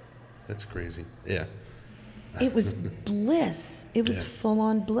 That's crazy. Yeah. It was bliss. It was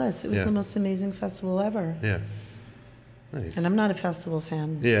full-on bliss. It was the most amazing festival ever. Yeah. Nice. And I'm not a festival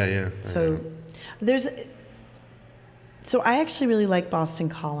fan. Yeah. So I actually really like Boston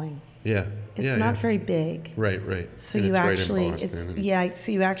Calling. Yeah. It's not very big. Right. So and you actually,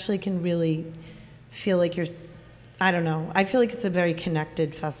 so you actually can really feel like you're, I don't know. I feel like it's a very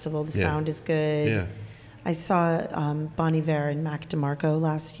connected festival. The sound is good. Yeah. I saw Bon Iver and Mac DeMarco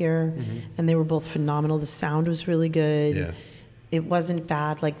last year, and they were both phenomenal. The sound was really good. Yeah. It wasn't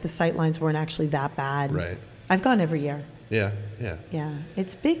bad. Like the sight lines weren't actually that bad. Right. I've gone every year. Yeah.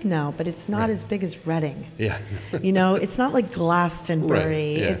 It's big now, but it's not as big as Reading. Yeah. It's not like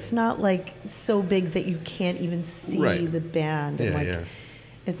Glastonbury. Right. Yeah. It's not like so big that you can't even see the band. And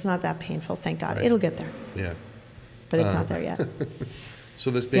it's not that painful, thank God. Right. It'll get there. Yeah. But it's not there yet. So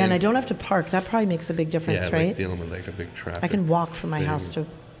this band... Yeah, and I don't have to park. That probably makes a big difference, right? Like dealing with like a big traffic I can walk from my thing. house to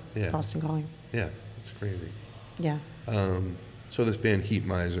Boston Calling. Yeah, it's crazy. Yeah. So this band Heat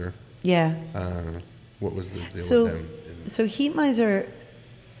Miser... Yeah. What was the deal with them? So Heat Miser,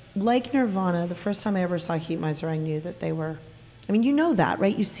 like Nirvana, the first time I ever saw Heat Miser, I knew that they were... I mean, you know that,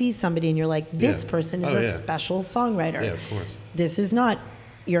 right? You see somebody and you're like, this person is a special songwriter. Yeah, of course. This is not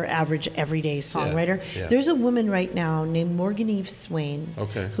your average everyday songwriter. Yeah. There's a woman right now named Morgan Eve Swain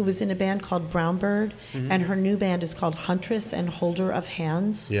who was in a band called Brown Bird, and her new band is called Huntress and Holder of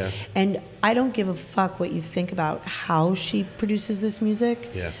Hands. Yeah. And I don't give a fuck what you think about how she produces this music.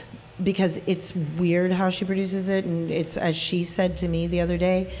 Yeah. Because it's weird how she produces it, and it's, as she said to me the other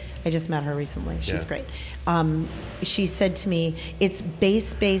day, I just met her recently. She's great. She said to me, it's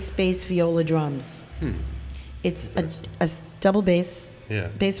bass, viola, drums. It's a double bass,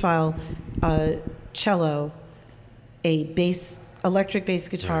 bass viol, cello, a bass, electric bass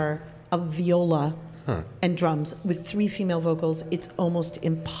guitar, a viola, and drums with 3 female vocals. It's almost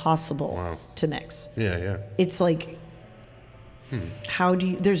impossible to mix. Yeah. It's like... How do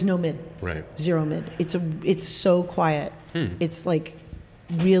you... There's no mid. Right. 0 mid. It's so quiet. It's like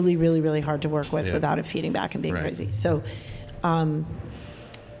really, really, really hard to work with without it feeding back and being crazy. So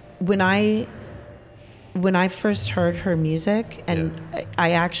when I first heard her music, and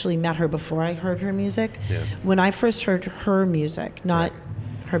I actually met her before I heard her music, when I first heard her music, not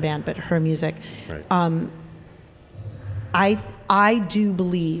her band, but her music, I do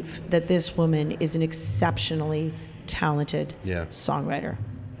believe that this woman is an exceptionally talented songwriter.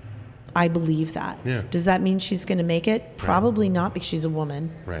 I believe that. Yeah. Does that mean she's going to make it? Probably not, because she's a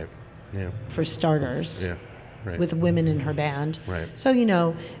woman. Right. Yeah. For starters. Yeah. Right. With women in her band. Right. So,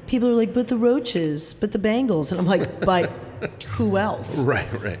 people are like, but the Roaches, but the Bangles. And I'm like, but who else?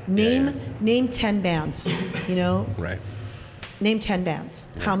 Right. Name 10 bands, Right. Name 10 bands.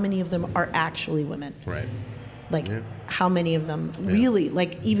 Yeah. How many of them are actually women? Right. How many of them really,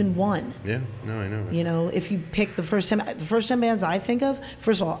 even one? Yeah, no, I know. If you pick the first 10 bands I think of,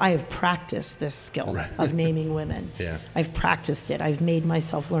 first of all, I have practiced this skill of naming women. Yeah. I've practiced it. I've made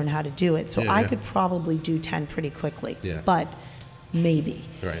myself learn how to do it. So I could probably do 10 pretty quickly. Yeah. But maybe.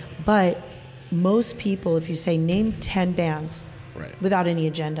 Right. But most people, if you say name 10 bands without any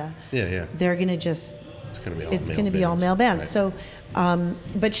agenda, they're going to just... It's going to be all male bands. Right. So,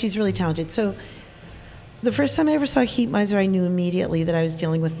 but she's really talented. So... The first time I ever saw Heat Miser, I knew immediately that I was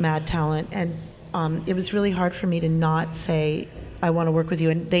dealing with mad talent, and it was really hard for me to not say, I want to work with you,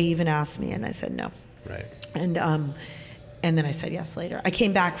 and they even asked me, and I said no. Right. And then I said yes later. I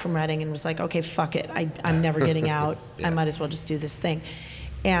came back from Reading and was like, okay, fuck it. I'm never getting out. Yeah. I might as well just do this thing.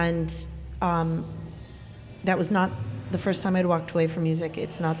 And that was not the first time I'd walked away from music.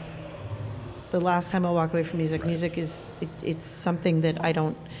 It's not the last time I walk away from music. Right. Music it's something that I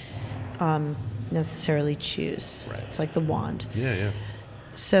don't necessarily choose. Right. It's like the wand. Yeah.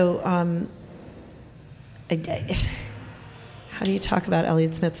 So how do you talk about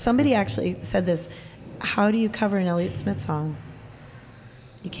Elliott Smith? Somebody actually said this. How do you cover an Elliott Smith song?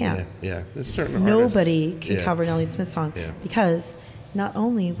 You can't. Yeah. There's certain Nobody artists. can cover an Elliott Smith song Yeah. because not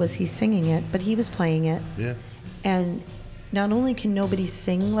only was he singing it, but he was playing it. Yeah. And not only can nobody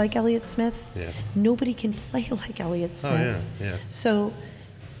sing like Elliott Smith, Yeah. nobody can play like Elliott Smith. Oh, yeah. So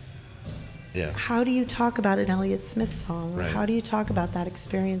Yeah. how do you talk about an Elliott Smith song? Or Right. how do you talk about that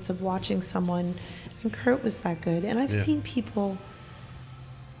experience of watching someone? And Kurt was that good. And I've Yeah. seen people...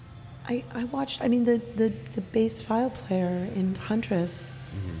 I watched, I mean, the bass file player in Huntress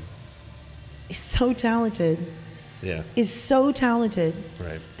is so talented. Yeah. Is so talented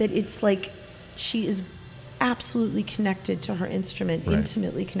Right. that it's like she is absolutely connected to her instrument, Right.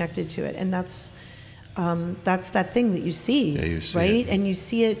 intimately connected to it. And that's that thing that you see, Yeah, you see right? it. And you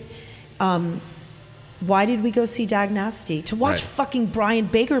see it. Why did we go see Dag Nasty? To watch Right. fucking Brian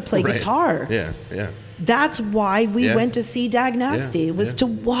Baker play Right. guitar. Yeah. That's why we Yeah. went to see Dag Nasty, was yeah. to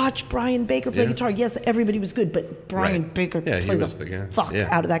watch Brian Baker play Yeah. guitar. Yes, everybody was good, but Brian Right. Baker Yeah, could he play was the the guy. fuck Yeah.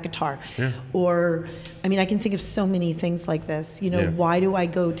 out of that guitar. Yeah. Or, I mean, I can think of so many things like this. You know, Yeah. why do I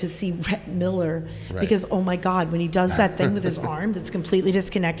go to see Rhett Miller? Right. Because, oh my God, when he does that thing with his arm that's completely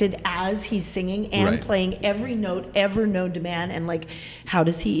disconnected as he's singing and Right. playing every note ever known to man, and like, how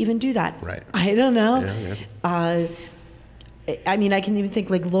does he even do that? Right. I don't know. Yeah. I mean, I can even think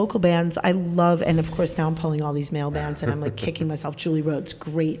like local bands I love, and of course now I'm pulling all these male bands and I'm like kicking myself. Julie Rhodes,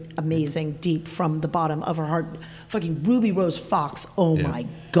 great, amazing, deep from the bottom of her heart. Fucking Ruby Rose Fox, oh Yeah. my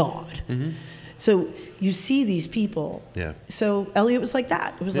God. So you see these people. Yeah. So Elliott was like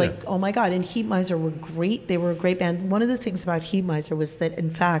that. It was Yeah. like, oh my God. And Heat Miser were great. They were a great band. One of the things about Heat Miser was that,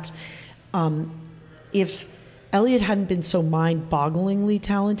 in fact, if Elliott hadn't been so mind-bogglingly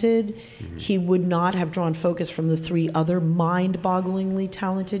talented, he would not have drawn focus from the three other mind-bogglingly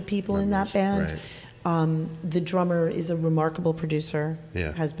talented people in that band. Right. The drummer is a remarkable producer.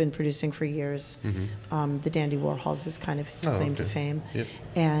 Yeah. Has been producing for years. The Dandy Warhols is kind of his claim to okay. fame.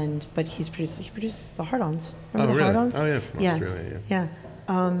 Yep. But he produced the Hard-Ons. Remember Oh, the really? Hard-Ons? Oh, yeah, from Australia, Yeah.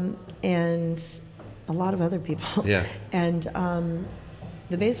 And a lot of other people. Yeah. And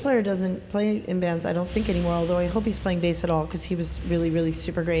the bass player doesn't play in bands, I don't think, anymore, although I hope he's playing bass at all because he was really, really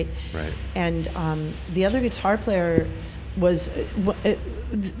super great. Right. And the other guitar player was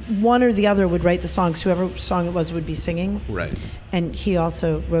one or the other would write the songs. Whoever song it was would be singing. Right. And he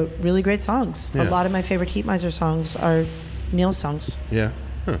also wrote really great songs. Yeah. A lot of my favorite Heat Miser songs are Neil songs. Yeah.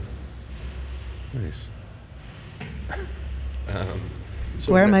 Huh. Nice.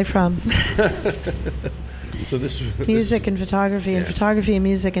 So Where am I from? So this Music and photography, and Yeah. photography and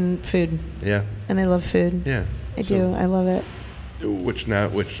music and food. Yeah. And I love food. Yeah. I do. I love it. Which now?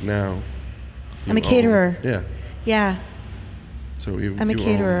 I'm a you caterer. own. Yeah. Yeah, So I'm a you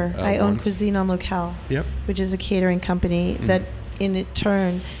caterer. I own Once. Cuisine en Locale, Yep. which is a catering company that in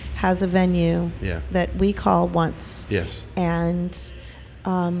turn has a venue Yeah. that we call Once. Yes. And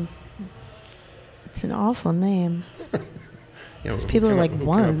it's an awful name. Yeah. People are like, who came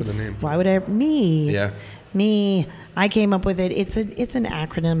up with the Once? name? Why would I? Me. Yeah. Me. I came up with it. It's an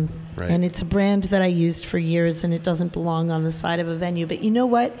acronym. Right. And it's a brand that I used for years, and it doesn't belong on the side of a venue. But you know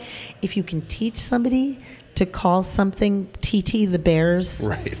what? If you can teach somebody to call something TT the Bears,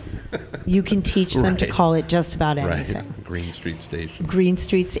 Right. you can teach them to Right. call it just about anything. Right. Green Street Station. Green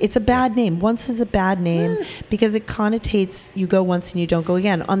Streets. It's a bad name. Once is a bad name because it connotates you go once and you don't go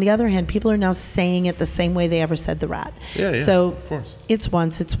again. On the other hand, people are now saying it the same way they ever said the Rat. Yeah. Yeah. So of course. it's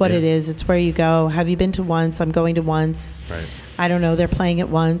Once. It's what Yeah. it is. It's where you go. Have you been to Once? I'm going to Once. Right. I don't know. They're playing it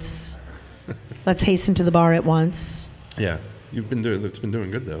Once. Let's hasten to the bar at Once. Yeah. It's been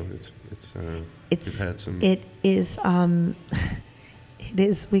doing good though. You've had some. It is. It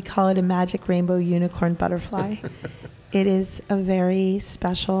is. We call it a magic rainbow unicorn butterfly. It is a very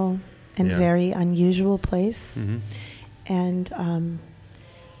special and Yeah. very unusual place. Mhm. And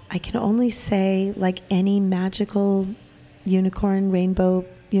I can only say, like any magical rainbow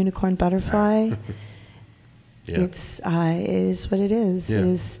unicorn butterfly, Yeah. it is what it is. Yeah. It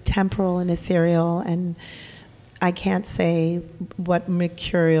is temporal and ethereal, and I can't say what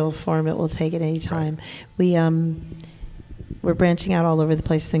mercurial form it will take at any time. We're branching out all over the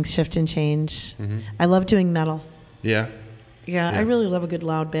place. Things shift and change. Mhm. I love doing metal. Yeah. Yeah, I Yeah. really love a good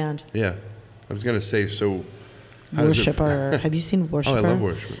loud band. Yeah. I was gonna say, so how does it Worshiper. Have you seen Worshiper? Oh, I love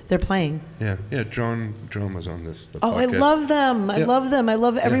Worshiper. They're playing. Yeah. John was on the Oh, I podcast. love them. I Yeah. love them. I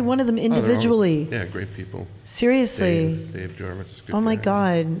love every one of them Oh, they're all- individually. yeah, great people. Seriously. Dave Jarvis is a good Oh my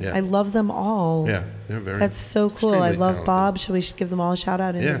guy. God. Yeah. I love them all. Yeah, they're very. That's so cool. I extremely love talented. Bob. Should we give them all a shout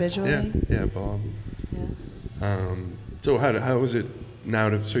out individually? Yeah, Bob. Yeah. So how is it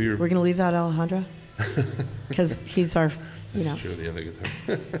now? So you're. We're gonna leave out Alejandro because he's our, That's true. The other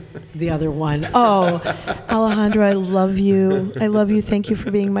guitar. the other one. Oh, Alejandro, I love you. I love you. Thank you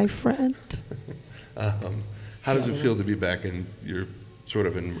for being my friend. How does it feel to be back in? You're sort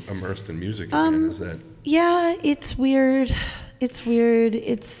of immersed in music again. Is that? Yeah, it's weird. It's weird.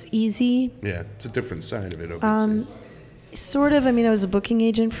 It's easy. Yeah, it's a different side of it. Obviously. Sort of. I mean, I was a booking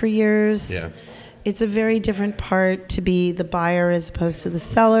agent for years. Yeah. It's a very different part to be the buyer as opposed to the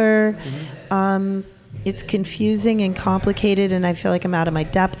seller. It's confusing and complicated, and I feel like I'm out of my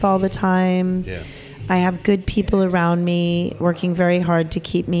depth all the time. Yeah. I have good people around me working very hard to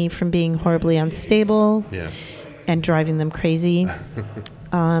keep me from being horribly unstable Yeah. and driving them crazy.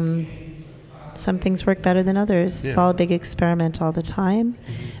 Some things work better than others. It's Yeah. all a big experiment all the time.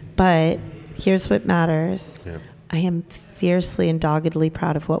 But here's what matters. Yeah. I am fiercely and doggedly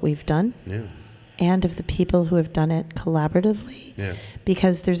proud of what we've done Yeah. and of the people who have done it collaboratively. Yeah.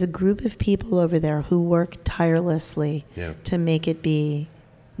 Because there's a group of people over there who work tirelessly Yeah. to make it be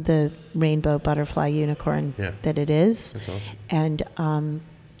the rainbow butterfly unicorn Yeah. that it is. That's awesome. And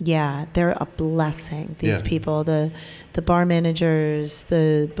yeah, they're a blessing. These Yeah. people, the bar managers,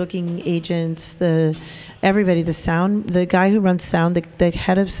 the booking agents, everybody, the sound, the guy who runs sound, the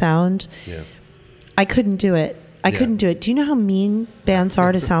head of sound. Yeah. I couldn't do it. I Yeah. couldn't do it. Do you know how mean bands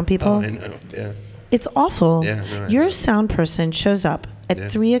are to sound people? Oh, I know. Yeah. It's awful. Yeah, no, I Your know. sound person shows up at Yeah.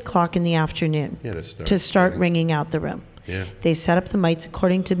 3:00 in the afternoon Yeah. to start ringing out the room. Yeah. They set up the mics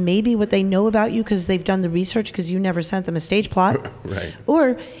according to maybe what they know about you because they've done the research because you never sent them a stage plot. Right.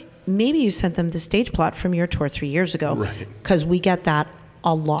 Or maybe you sent them the stage plot from your tour 3 years ago. Right. Because we get that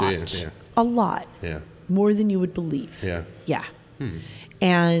a lot. Yeah. A lot. Yeah. More than you would believe. Yeah. Yeah.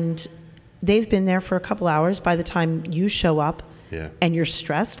 And they've been there for a couple hours by the time you show up Yeah. and you're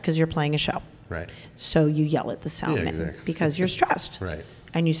stressed because you're playing a show. Right. So you yell at the sound Yeah, man exactly. because you're stressed. Right.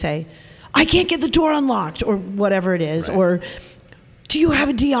 And you say, I can't get the door unlocked, or whatever it is, Right. or do you have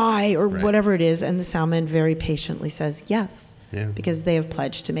a DI, or Right. whatever it is. And the sound man very patiently says yes, Yeah. because they have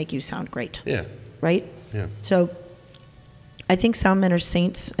pledged to make you sound great, Yeah. right? Yeah. So I think sound men are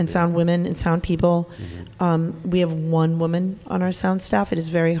saints and sound women and sound people. We have one woman on our sound staff. It is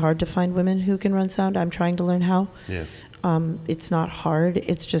very hard to find women who can run sound. I'm trying to learn how. Yeah. It's not hard.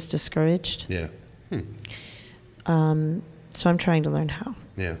 It's just discouraged. Yeah. So I'm trying to learn how.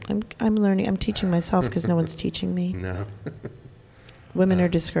 Yeah. I'm learning. I'm teaching myself because no one's teaching me. No. Women are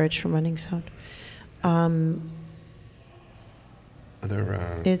discouraged from running sound.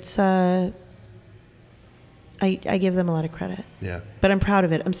 Other. It's I give them a lot of credit, Yeah. but I'm proud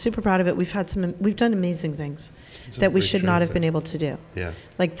of it. I'm super proud of it. We've done amazing things Some that we great should not shows have been able to do. Yeah.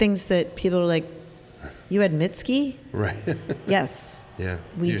 Like things that people are like, you had Mitski? Right. Yes, Yeah.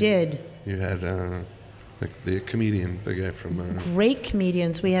 we did. You had the comedian, the guy from. Great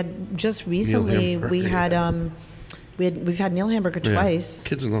comedians. We had just recently. Hamburger, We had yeah. we've had Neil Hamburger Yeah. twice.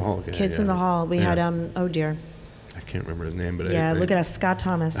 Kids in the Hall guy. Kids yeah. in the Hall. We Yeah. had oh dear. I can't remember his name, but Yeah, I look at us, Scott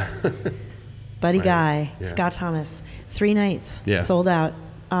Thomas. Buddy Right. guy, Yeah. Scott Thomas. 3 nights, Yeah. sold out.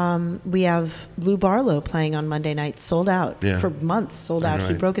 We have Lou Barlow playing on Monday night, sold out. Yeah. For months, sold I out. know,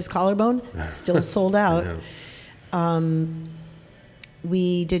 He I- broke his collarbone, still sold out. I know.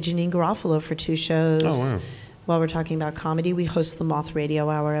 We did Janine Garofalo for 2 shows. Oh, wow. While we're talking about comedy, we host the Moth Radio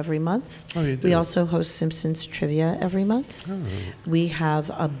Hour every month. Oh, you We do? also host Simpsons Trivia every month. Oh. We have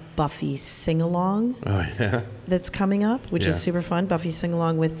a Buffy sing-along Oh yeah. that's coming up, which Yeah. is super fun. Buffy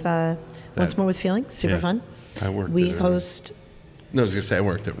sing-along with Once More with Feeling, super Yeah. fun. I worked. We at, host, No, I was gonna say I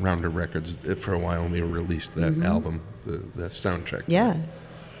worked at Rounder Records for a while, and we released that album, the soundtrack. yeah,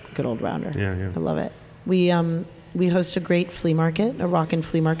 good old Rounder. Yeah, yeah. I love it. We host a great flea market, a rockin'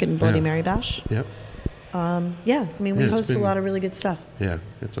 flea market in Bloody Yeah. Mary Bash. Yep. Yeah, I mean, we Yeah, it's host a been- lot of really good stuff. Yeah,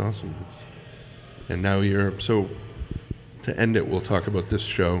 it's awesome. And now you're so. To end it, we'll talk about this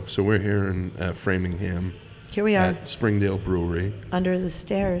show. So we're here in Framingham Here we are, at Springdale Brewery. under the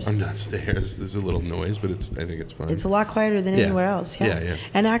stairs. I'm downstairs. There's a little noise, but I think it's fine. It's a lot quieter than Yeah. anywhere else. Yeah. Yeah.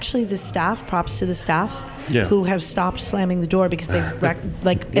 And actually, the staff, props to the staff, Yeah. who have stopped slamming the door because they've Yeah,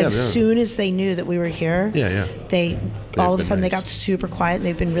 as yeah. soon as they knew that we were here, Yeah, yeah. they all of a been sudden they nice. got super quiet and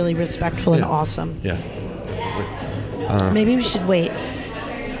they've been really respectful and Yeah. awesome. Yeah. Maybe we should wait.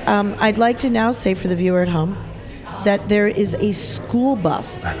 I'd like to now say for the viewer at home that there is a school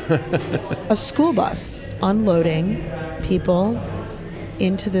bus unloading people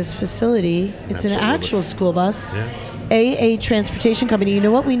into this facility. It's an actual school bus. Yeah. AA Transportation Company. You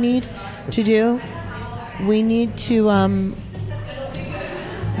know what we need to do? We need to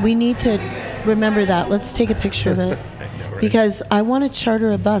remember that. Let's take a picture of it. I know, right? Because I want to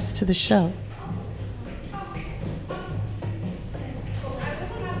charter a bus to the show.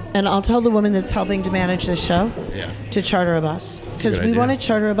 And I'll tell the woman that's helping to manage the show to charter a bus. Because we want to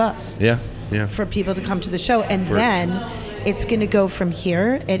charter a bus Yeah. for people to come to the show. And then it's going to go from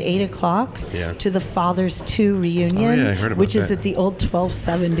here at 8 o'clock to the Fathers 2 reunion, I heard about which is that. at the old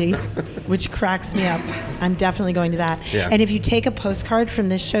 1270, which cracks me up. I'm definitely going to that. Yeah. And if you take a postcard from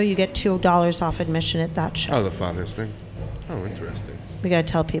this show, you get $2 off admission at that show. Oh, the Fathers thing. Oh, interesting. We got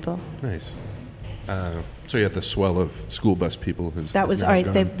to tell people. Nice. So you have the swell of school bus people. That was, all right,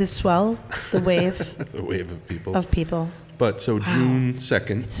 the swell, the wave the wave of people. But so June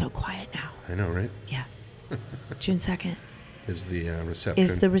 2nd. It's so quiet now. I know, right? Yeah. June 2nd. Is the reception.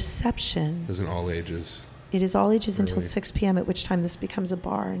 Is the reception. Is an all ages. It is all ages until Really? 6 p.m., at which time this becomes a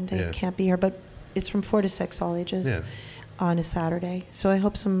bar and they can't be here. But it's from 4 to 6, all ages, on a Saturday. So I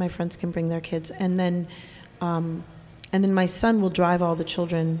hope some of my friends can bring their kids. And then my son will drive all the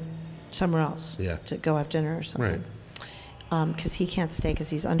children somewhere else to go have dinner or something. Right. Because he can't stay because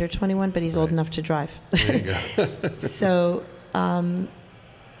he's under 21, but he's old enough to drive. There you go. So,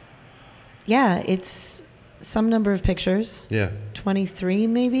 it's some number of pictures. Yeah. 23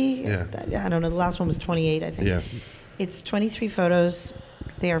 maybe? Yeah. I don't know. The last one was 28, I think. Yeah. It's 23 photos.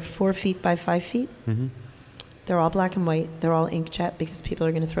 They are 4 feet by 5 feet. Mm-hmm. They're all black and white. They're all inkjet because people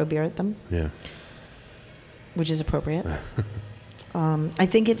are going to throw beer at them. Yeah. Which is appropriate. I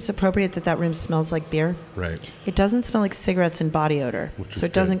think it's appropriate that room smells like beer. Right. It doesn't smell like cigarettes and body odor, so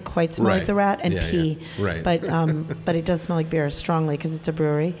it doesn't quite smell like the rat and pee. Yeah. Right. But it does smell like beer strongly because it's a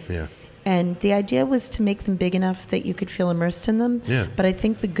brewery. Yeah. And the idea was to make them big enough that you could feel immersed in them. Yeah. But I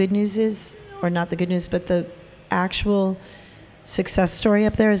think the good news is, or not the good news, but the actual success story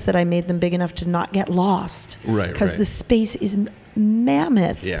up there is that I made them big enough to not get lost. Right. Because the space is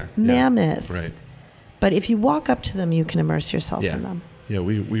mammoth. Yeah. Mammoth. Right. But if you walk up to them, you can immerse yourself in them. Yeah,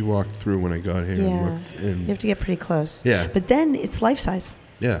 we walked through when I got here and looked in. You have to get pretty close. Yeah. But then it's life size.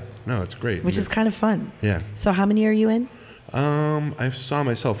 Yeah. No, it's great. Which is kind of fun. Yeah. So how many are you in? I saw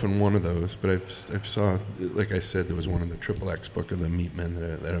myself in one of those, but I've saw, like I said, there was one in the XXX book of the Meat Men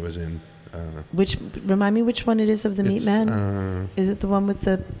that I was in. Remind me which one it is of the Meat Men? Is it the one with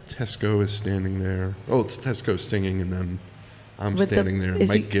the... Tesco is standing there. Oh, it's Tesco singing, and then I'm standing there. And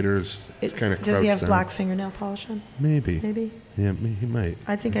Mike Gitter's kind of crouched down. Does he have black fingernail polish on? Maybe. Yeah, he might.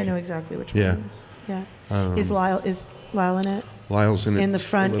 I think I know exactly which one it is. Yeah. Is Lyle in it? Lyle's in it. In the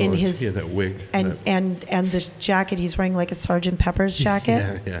front, in his... that wig. And the jacket, he's wearing like a Sgt. Pepper's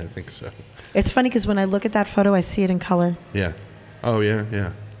jacket. Yeah, I think so. It's funny because when I look at that photo, I see it in color. Yeah. Oh,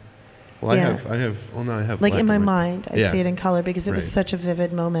 yeah. Well, Yeah. I have Like black in my and white. mind, I see it in color because it was such a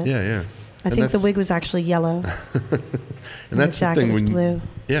vivid moment. Yeah. I think the wig was actually yellow. and that's the jacket thing was when blue.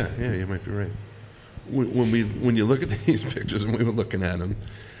 Yeah, you might be right. When you look at these pictures and we were looking at them,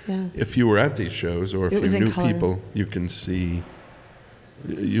 if you were at these shows or if you knew people, you can see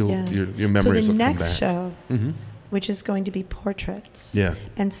your memories will come back. So the next show, which is going to be portraits,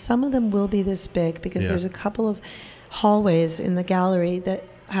 and some of them will be this big because there's a couple of hallways in the gallery that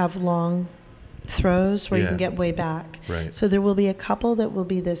have long throws where you can get way back. Right. So there will be a couple that will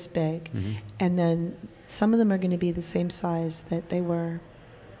be this big, and then some of them are going to be the same size that they were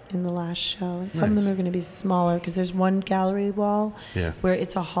in the last show, and some of them are going to be smaller because there's one gallery wall where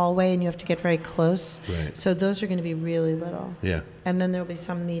it's a hallway and you have to get very close. Right. So those are going to be really little. Yeah. And then there'll be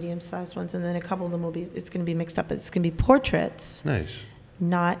some medium-sized ones, and then a couple of them it's going to be mixed up, but it's going to be portraits. Nice.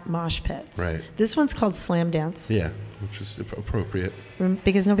 Not mosh pits. Right. This one's called Slam Dance. Yeah, which is appropriate.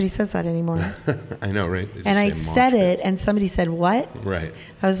 Because nobody says that anymore. I know, right? And I said it, and somebody said, "What?" Right.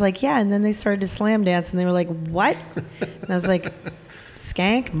 I was like, "Yeah," and then they started to slam dance, and they were like, "What?" And I was like,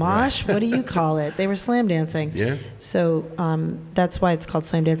 "Skank, mosh, what do you call it?" They were slam dancing. Yeah. So that's why it's called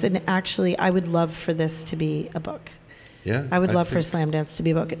Slam Dance. And actually, I would love for this to be a book. Yeah. I would love for Slam Dance to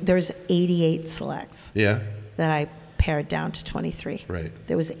be a book. There's 88 selects. Yeah. That I pared down to 23. Right.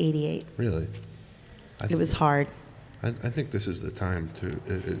 There was 88. Really? It was hard. I think this is the time to.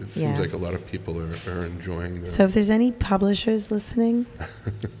 It seems like a lot of people are enjoying. So if there's any publishers listening,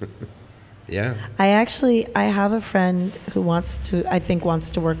 yeah. I have a friend who wants to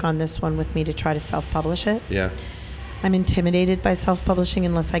work on this one with me to try to self-publish it. Yeah. I'm intimidated by self-publishing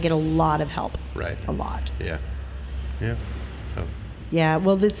unless I get a lot of help. Right. A lot. Yeah. Yeah. It's tough. Yeah.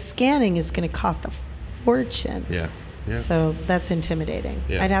 Well, the scanning is going to cost a fortune. Yeah. Yeah. So that's intimidating.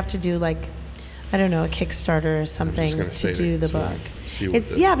 Yeah. I'd have to do like, I don't know, a Kickstarter or something to do the book. See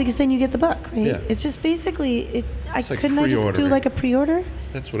what Yeah, because then you get the book, right? Yeah. It's just basically, It's like couldn't I just do pre-ordering. like a pre-order?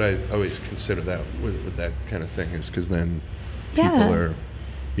 That's what I always consider that with that kind of thing, is because then Yeah. people are,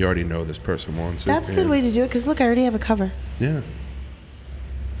 you already know this person wants it. That's a good way to do it, because look, I already have a cover. Yeah.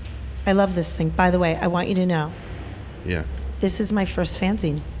 I love this thing. By the way, I want you to know, Yeah. this is my first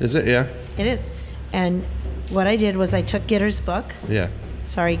fanzine. Is it? Yeah. It is. And what I did was I took Gitter's book. Yeah.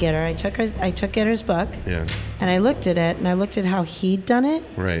 Sorry, Gitter. I took Gitter's book, Yeah. and I looked at it, and I looked at how he'd done it,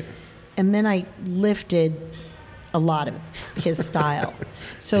 Right. and then I lifted a lot of his style.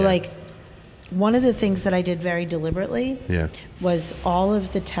 So, Yeah. like, one of the things that I did very deliberately Yeah. was all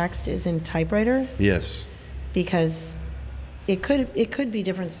of the text is in typewriter, Yes. because it could be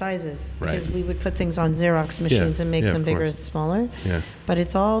different sizes, Right. because we would put things on Xerox machines and make Yeah, them of bigger course. and smaller. Yeah. But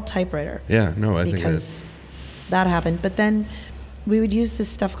it's all typewriter. Yeah. No, I think Because that happened. But then we would use this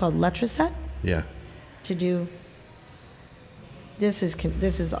stuff called Letraset yeah. to do. This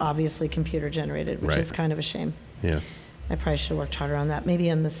is obviously computer generated, which Right. is kind of a shame. Yeah. I probably should have worked harder on that. Maybe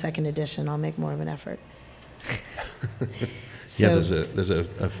in the second edition, I'll make more of an effort. Yeah, So- there's a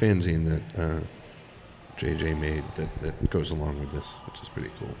fanzine that JJ made that goes along with this, which is pretty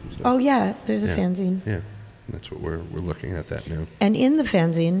cool. So, Oh yeah, there's a Yeah. fanzine, yeah, that's what we're looking at that now. and in the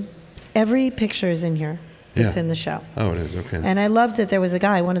fanzine, every picture is in here. That's Yeah. in the show. Oh, it is, okay. And I loved that there was a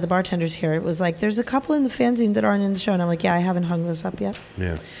guy, one of the bartenders here. It was like, there's a couple in the fanzine that aren't in the show, and I'm like, yeah, I haven't hung those up yet.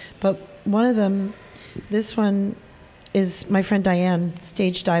 Yeah. But one of them, this one, is my friend Diane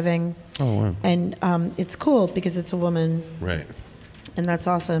stage diving, Oh, wow. and it's cool because it's a woman, Right. and that's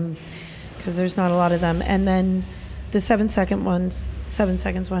awesome because there's not a lot of them. And then the 7 seconds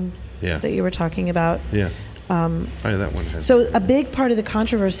one Yeah. that you were talking about. Yeah. Oh, yeah, that one has. So a big part of the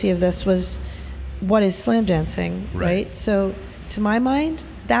controversy of this was, what is slam dancing, Right. right? So to my mind,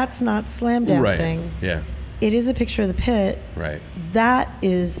 that's not slam dancing. Right. Yeah. It is a picture of the pit. Right.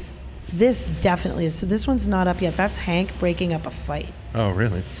 This definitely is. So this one's not up yet. That's Hank breaking up a fight. Oh,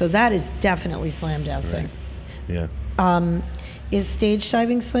 really? So that is definitely slam dancing. Right. Yeah. Is stage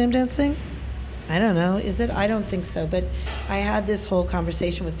diving slam dancing? I don't know. Is it? I don't think so. But I had this whole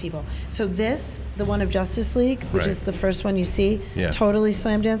conversation with people. So this, the one of Justice League, which Right. is the first one you see, Yeah. totally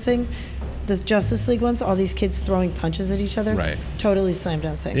slam dancing. The Justice League ones, all these kids throwing punches at each other, Right. totally slam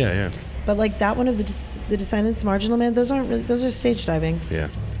dancing. Yeah. Yeah. But like that one of the Descendants, Marginal Man, those aren't really, those are stage diving. Yeah.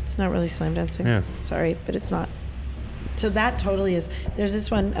 It's not really slam dancing. Yeah. Sorry, but it's not. So that totally is. There's this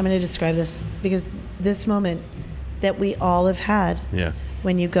one, I'm going to describe this because this moment that we all have had Yeah.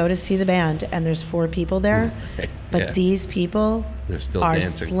 when you go to see the band and there's 4 people there, but Yeah. these people They're still are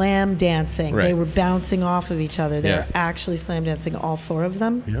dancing. slam dancing. They Right. were bouncing off of each other. They Yeah. were actually slam dancing, all 4 of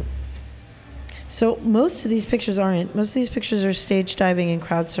them. Yep. So most of these pictures aren't. Most of these pictures are stage diving and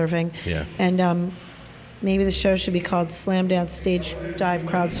crowd surfing. Yeah. And maybe the show should be called Slam Dance Stage Dive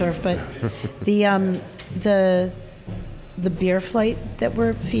Crowd Surf. But the beer flight that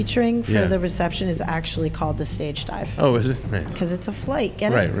we're featuring for Yeah. the reception is actually called the Stage Dive Oh, is it? Nice. because it's a flight.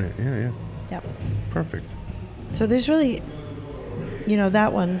 Get Right. it? Right. Yeah. Yeah. Yep. Perfect. So there's really,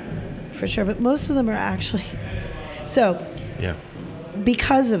 that one for sure. But most of them are actually. So Yeah.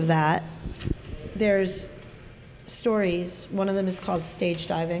 because of that, there's stories. One of them is called Stage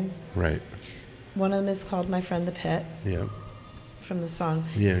Diving. Right. One of them is called My Friend the Pit Yeah. from the song.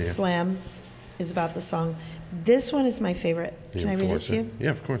 Yeah, yeah. Slam is about the song. This one is my favorite. Can I read it to you? Yeah,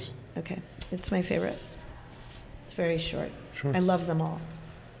 of course. Okay. It's my favorite. It's very short. Sure. I love them all.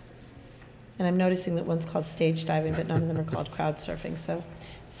 And I'm noticing that one's called Stage Diving, but none of them are called Crowd Surfing. So,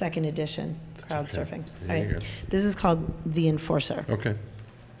 second edition, Crowd okay. Surfing. There All you right. go. This is called The Enforcer. Okay.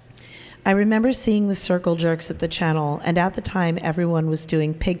 I remember seeing the circle jerks at the channel, and at the time everyone was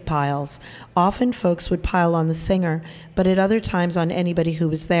doing pig piles. Often folks would pile on the singer, but at other times on anybody who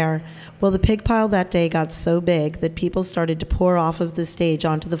was there. Well, the pig pile that day got so big that people started to pour off of the stage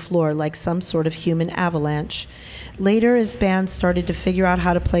onto the floor like some sort of human avalanche. Later, as bands started to figure out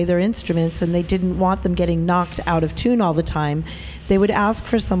how to play their instruments and they didn't want them getting knocked out of tune all the time, they would ask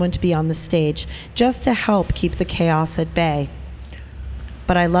for someone to be on the stage, just to help keep the chaos at bay.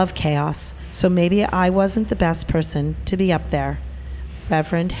 But I love chaos, so maybe I wasn't the best person to be up there.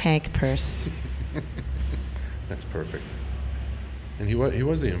 Reverend Hank Purse. That's perfect. And he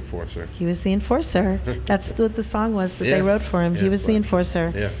was the enforcer. He was the enforcer. That's what the song was that they Yeah. wrote for him. Yeah, He was the Slash.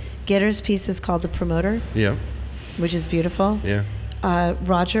 enforcer. Yeah. Gitter's piece is called The Promoter, Yeah. which is beautiful. Yeah.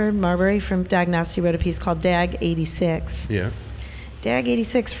 Roger Marbury from Dag Nasty wrote a piece called Dag 86. Yeah. Dag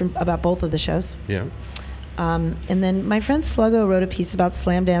 86 from about both of the shows. Yeah. And then my friend Sluggo wrote a piece about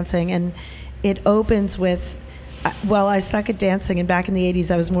slam dancing, and it opens with, well, I suck at dancing, and back in the 80s,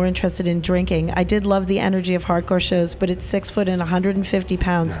 I was more interested in drinking. I did love the energy of hardcore shows, but it's 6 foot and 150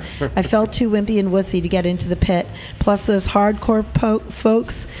 pounds. I felt too wimpy and wussy to get into the pit. Plus, those hardcore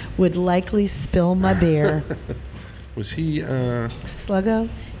folks would likely spill my beer. Was he Sluggo?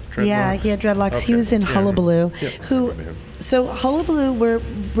 dreadlocks? Yeah, he had dreadlocks. Okay. He was in Yeah, Hullabaloo. Yep, I Who? remember him. So Hullabaloo were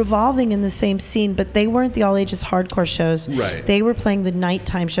revolving in the same scene, but they weren't the all ages hardcore shows. Right. They were playing the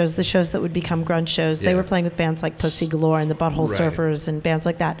nighttime shows, the shows that would become grunge shows. They Yeah. were playing with bands like Pussy Galore and the Butthole Right. Surfers and bands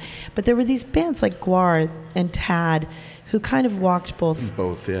like that. But there were these bands like Gwar and Tad who kind of walked both.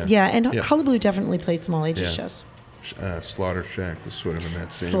 Both, yeah. Yeah, and Yeah. Hullabaloo definitely played some all ages Yeah. shows. Slaughter Shack was sort of in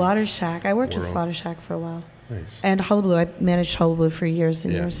that same. Slaughter Shack. I worked with world. Slaughter Shack for a while. Nice. And Hullabaloo. I managed Hullabaloo for years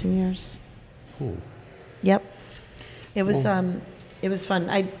and Yeah. years and years. Cool. Yep. It was Well- it was fun.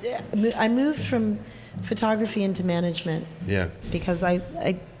 I moved from photography into management Yeah. because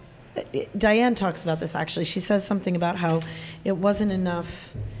Diane talks about this actually. She says something about how it wasn't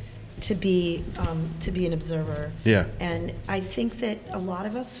enough to be an observer. Yeah. And I think that a lot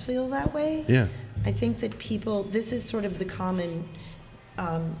of us feel that way. Yeah. I think that people, this is sort of the common,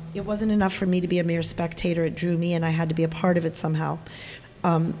 it wasn't enough for me to be a mere spectator. It drew me and I had to be a part of it somehow.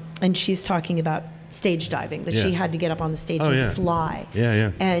 And she's talking about stage diving, that she Yeah. had to get up on the stage Oh, and yeah. fly. Yeah,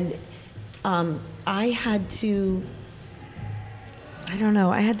 yeah. And I had to, I don't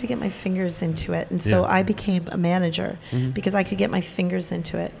know, I had to get my fingers into it. And so Yeah. I became a manager because I could get my fingers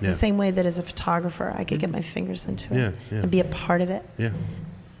into it. Yeah. The same way that as a photographer, I could get my fingers into it Yeah, yeah. and be a part of it. Yeah.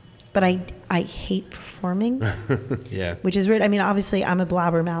 But I hate performing, Yeah. which is weird. I mean, obviously, I'm a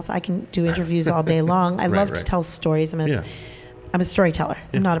blabbermouth. I can do interviews all day long. I Right, love to right. tell stories. Yeah. I'm a storyteller.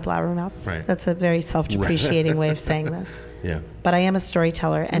 Yeah. I'm not a blabbermouth. Right. That's a very self-depreciating way of saying this. Yeah. But I am a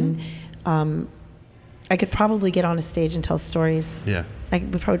storyteller, and I could probably get on a stage and tell stories. Yeah. I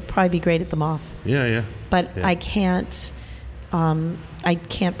would probably be great at the moth, Yeah, yeah. but Yeah. I can't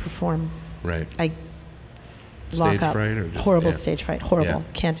perform. Right. I lock Stage up. fright or just Horrible yeah. stage fright. Horrible.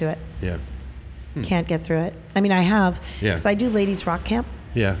 Yeah. Can't do it. Yeah. Can't get through it. I mean, I have, Yeah. because I do ladies rock camp.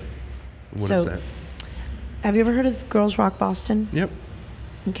 Yeah. What So- is that? Have you ever heard of Girls Rock Boston? Yep.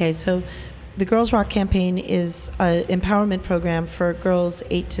 Okay, so the Girls Rock campaign is an empowerment program for girls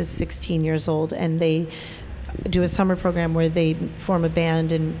 8 to 16 years old, and they do a summer program where they form a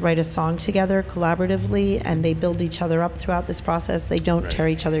band and write a song together collaboratively, and they build each other up throughout this process. They don't Right. tear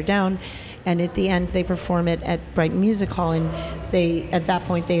each other down. And at the end, they perform it at Brighton Music Hall, and at that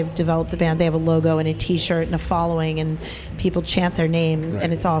point, they have developed the band. They have a logo and a T-shirt and a following, and people chant their name, Right.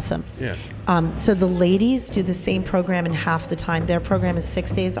 and it's awesome. Yeah. So the ladies do the same program in half the time. Their program is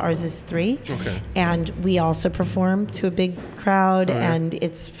 6 days, ours is 3. Okay. And we also perform to a big crowd, Oh, yeah. and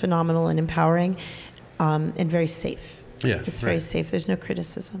it's phenomenal and empowering, and very safe. Yeah. It's very right. safe. There's no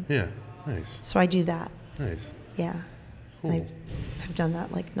criticism. Yeah. Nice. So I do that. Nice. Yeah. Cool. I've done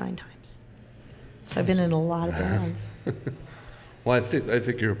that like 9 times. So I've been in a lot of bands. Well, I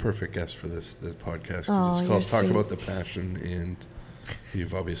think you're a perfect guest for this podcast because Oh, it's you're called Talk sweet. About the Passion, and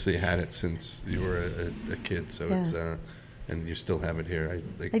you've obviously had it since you were a kid. So Yeah. it's and you still have it here.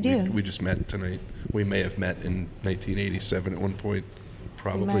 I do. We just met tonight. We may have met in 1987 at one point,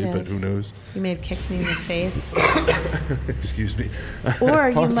 probably, might but have. who knows? You may have kicked me in the face. Excuse me. Or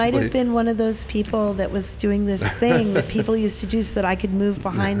you might Possibly. have been one of those people that was doing this thing that people used to do so that I could move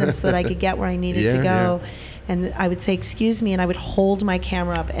behind them so that I could get where I needed to Yeah, go. And I would say, excuse me, and I would hold my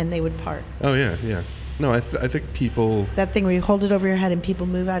camera up and they would part. Oh yeah, yeah. No, I think people. That thing where you hold it over your head and people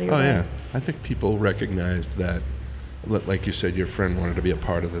move out of your Oh way. yeah, I think people recognized that. Like you said, your friend wanted to be a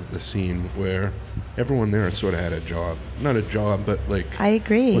part of the scene where everyone there sort of had a job. Not a job, but like I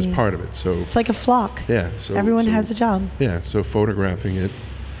agree. was part of it. So It's like a flock. yeah, so Everyone has a job. Yeah, so photographing it,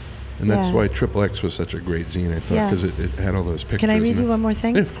 and that's Yeah. why Triple X was such a great zine. I thought Yeah. because it had all those pictures. Can I read and you it's- one more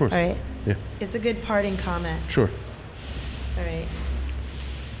thing? Yeah, of course. All right. Yeah, It's a good parting comment. sure. All right.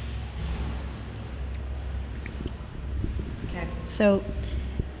 Okay. So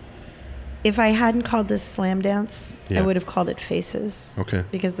if I hadn't called this Slam Dance, I Yeah. would have called it Faces Okay.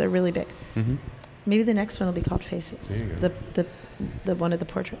 because they're really big. Mm-hmm. Maybe the next one will be called Faces. There you go. The one of the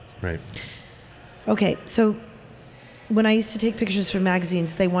portraits. Right. Okay, so when I used to take pictures for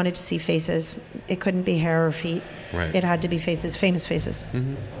magazines, they wanted to see faces. It couldn't be hair or feet. Right. It had to be faces, famous faces.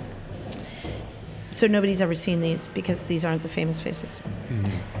 Mm-hmm. So nobody's ever seen these because these aren't the famous faces,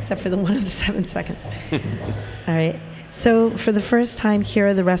 except for the one of the 7 seconds. All right. So for the first time, here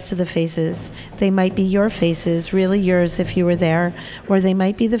are the rest of the faces. They might be your faces, really yours if you were there, or they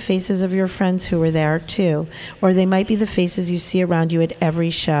might be the faces of your friends who were there too, or they might be the faces you see around you at every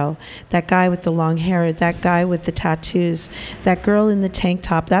show. That guy with the long hair, that guy with the tattoos, that girl in the tank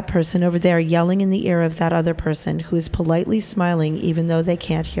top, that person over there yelling in the ear of that other person who is politely smiling even though they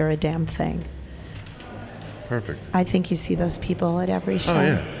can't hear a damn thing. Perfect. I think you see those people at every show. Oh,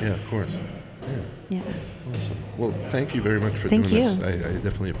 yeah, of course. Yeah. Awesome. Well, thank you very much for doing this. I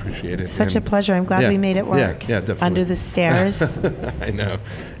definitely appreciate it. Such a pleasure. I'm glad we made it work. Yeah, definitely. Under the stairs. I know.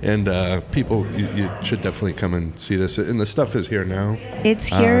 And people, you should definitely come and see this. And the stuff is here now. It's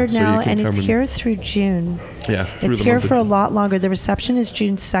here now, and it's here through June. Yeah, it's here for a lot longer. The reception is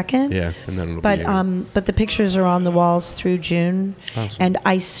June 2nd. Yeah, and then it'll be but the pictures are on the walls through June. Awesome. And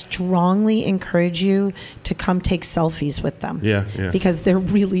I strongly encourage you to come take selfies with them. Yeah. Because they're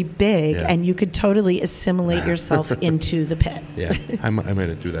really big, and you could totally assimilate yourself into the pit. Yeah, I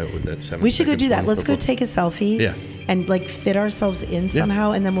might do that with that 7 We should go do that. one. Let's go take a selfie. Yeah. And fit ourselves in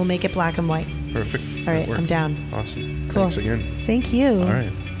somehow, and then we'll make it black and white. Perfect. All right, I'm down. Awesome. Cool. Thanks again. Thank you. All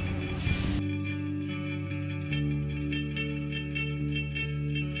right.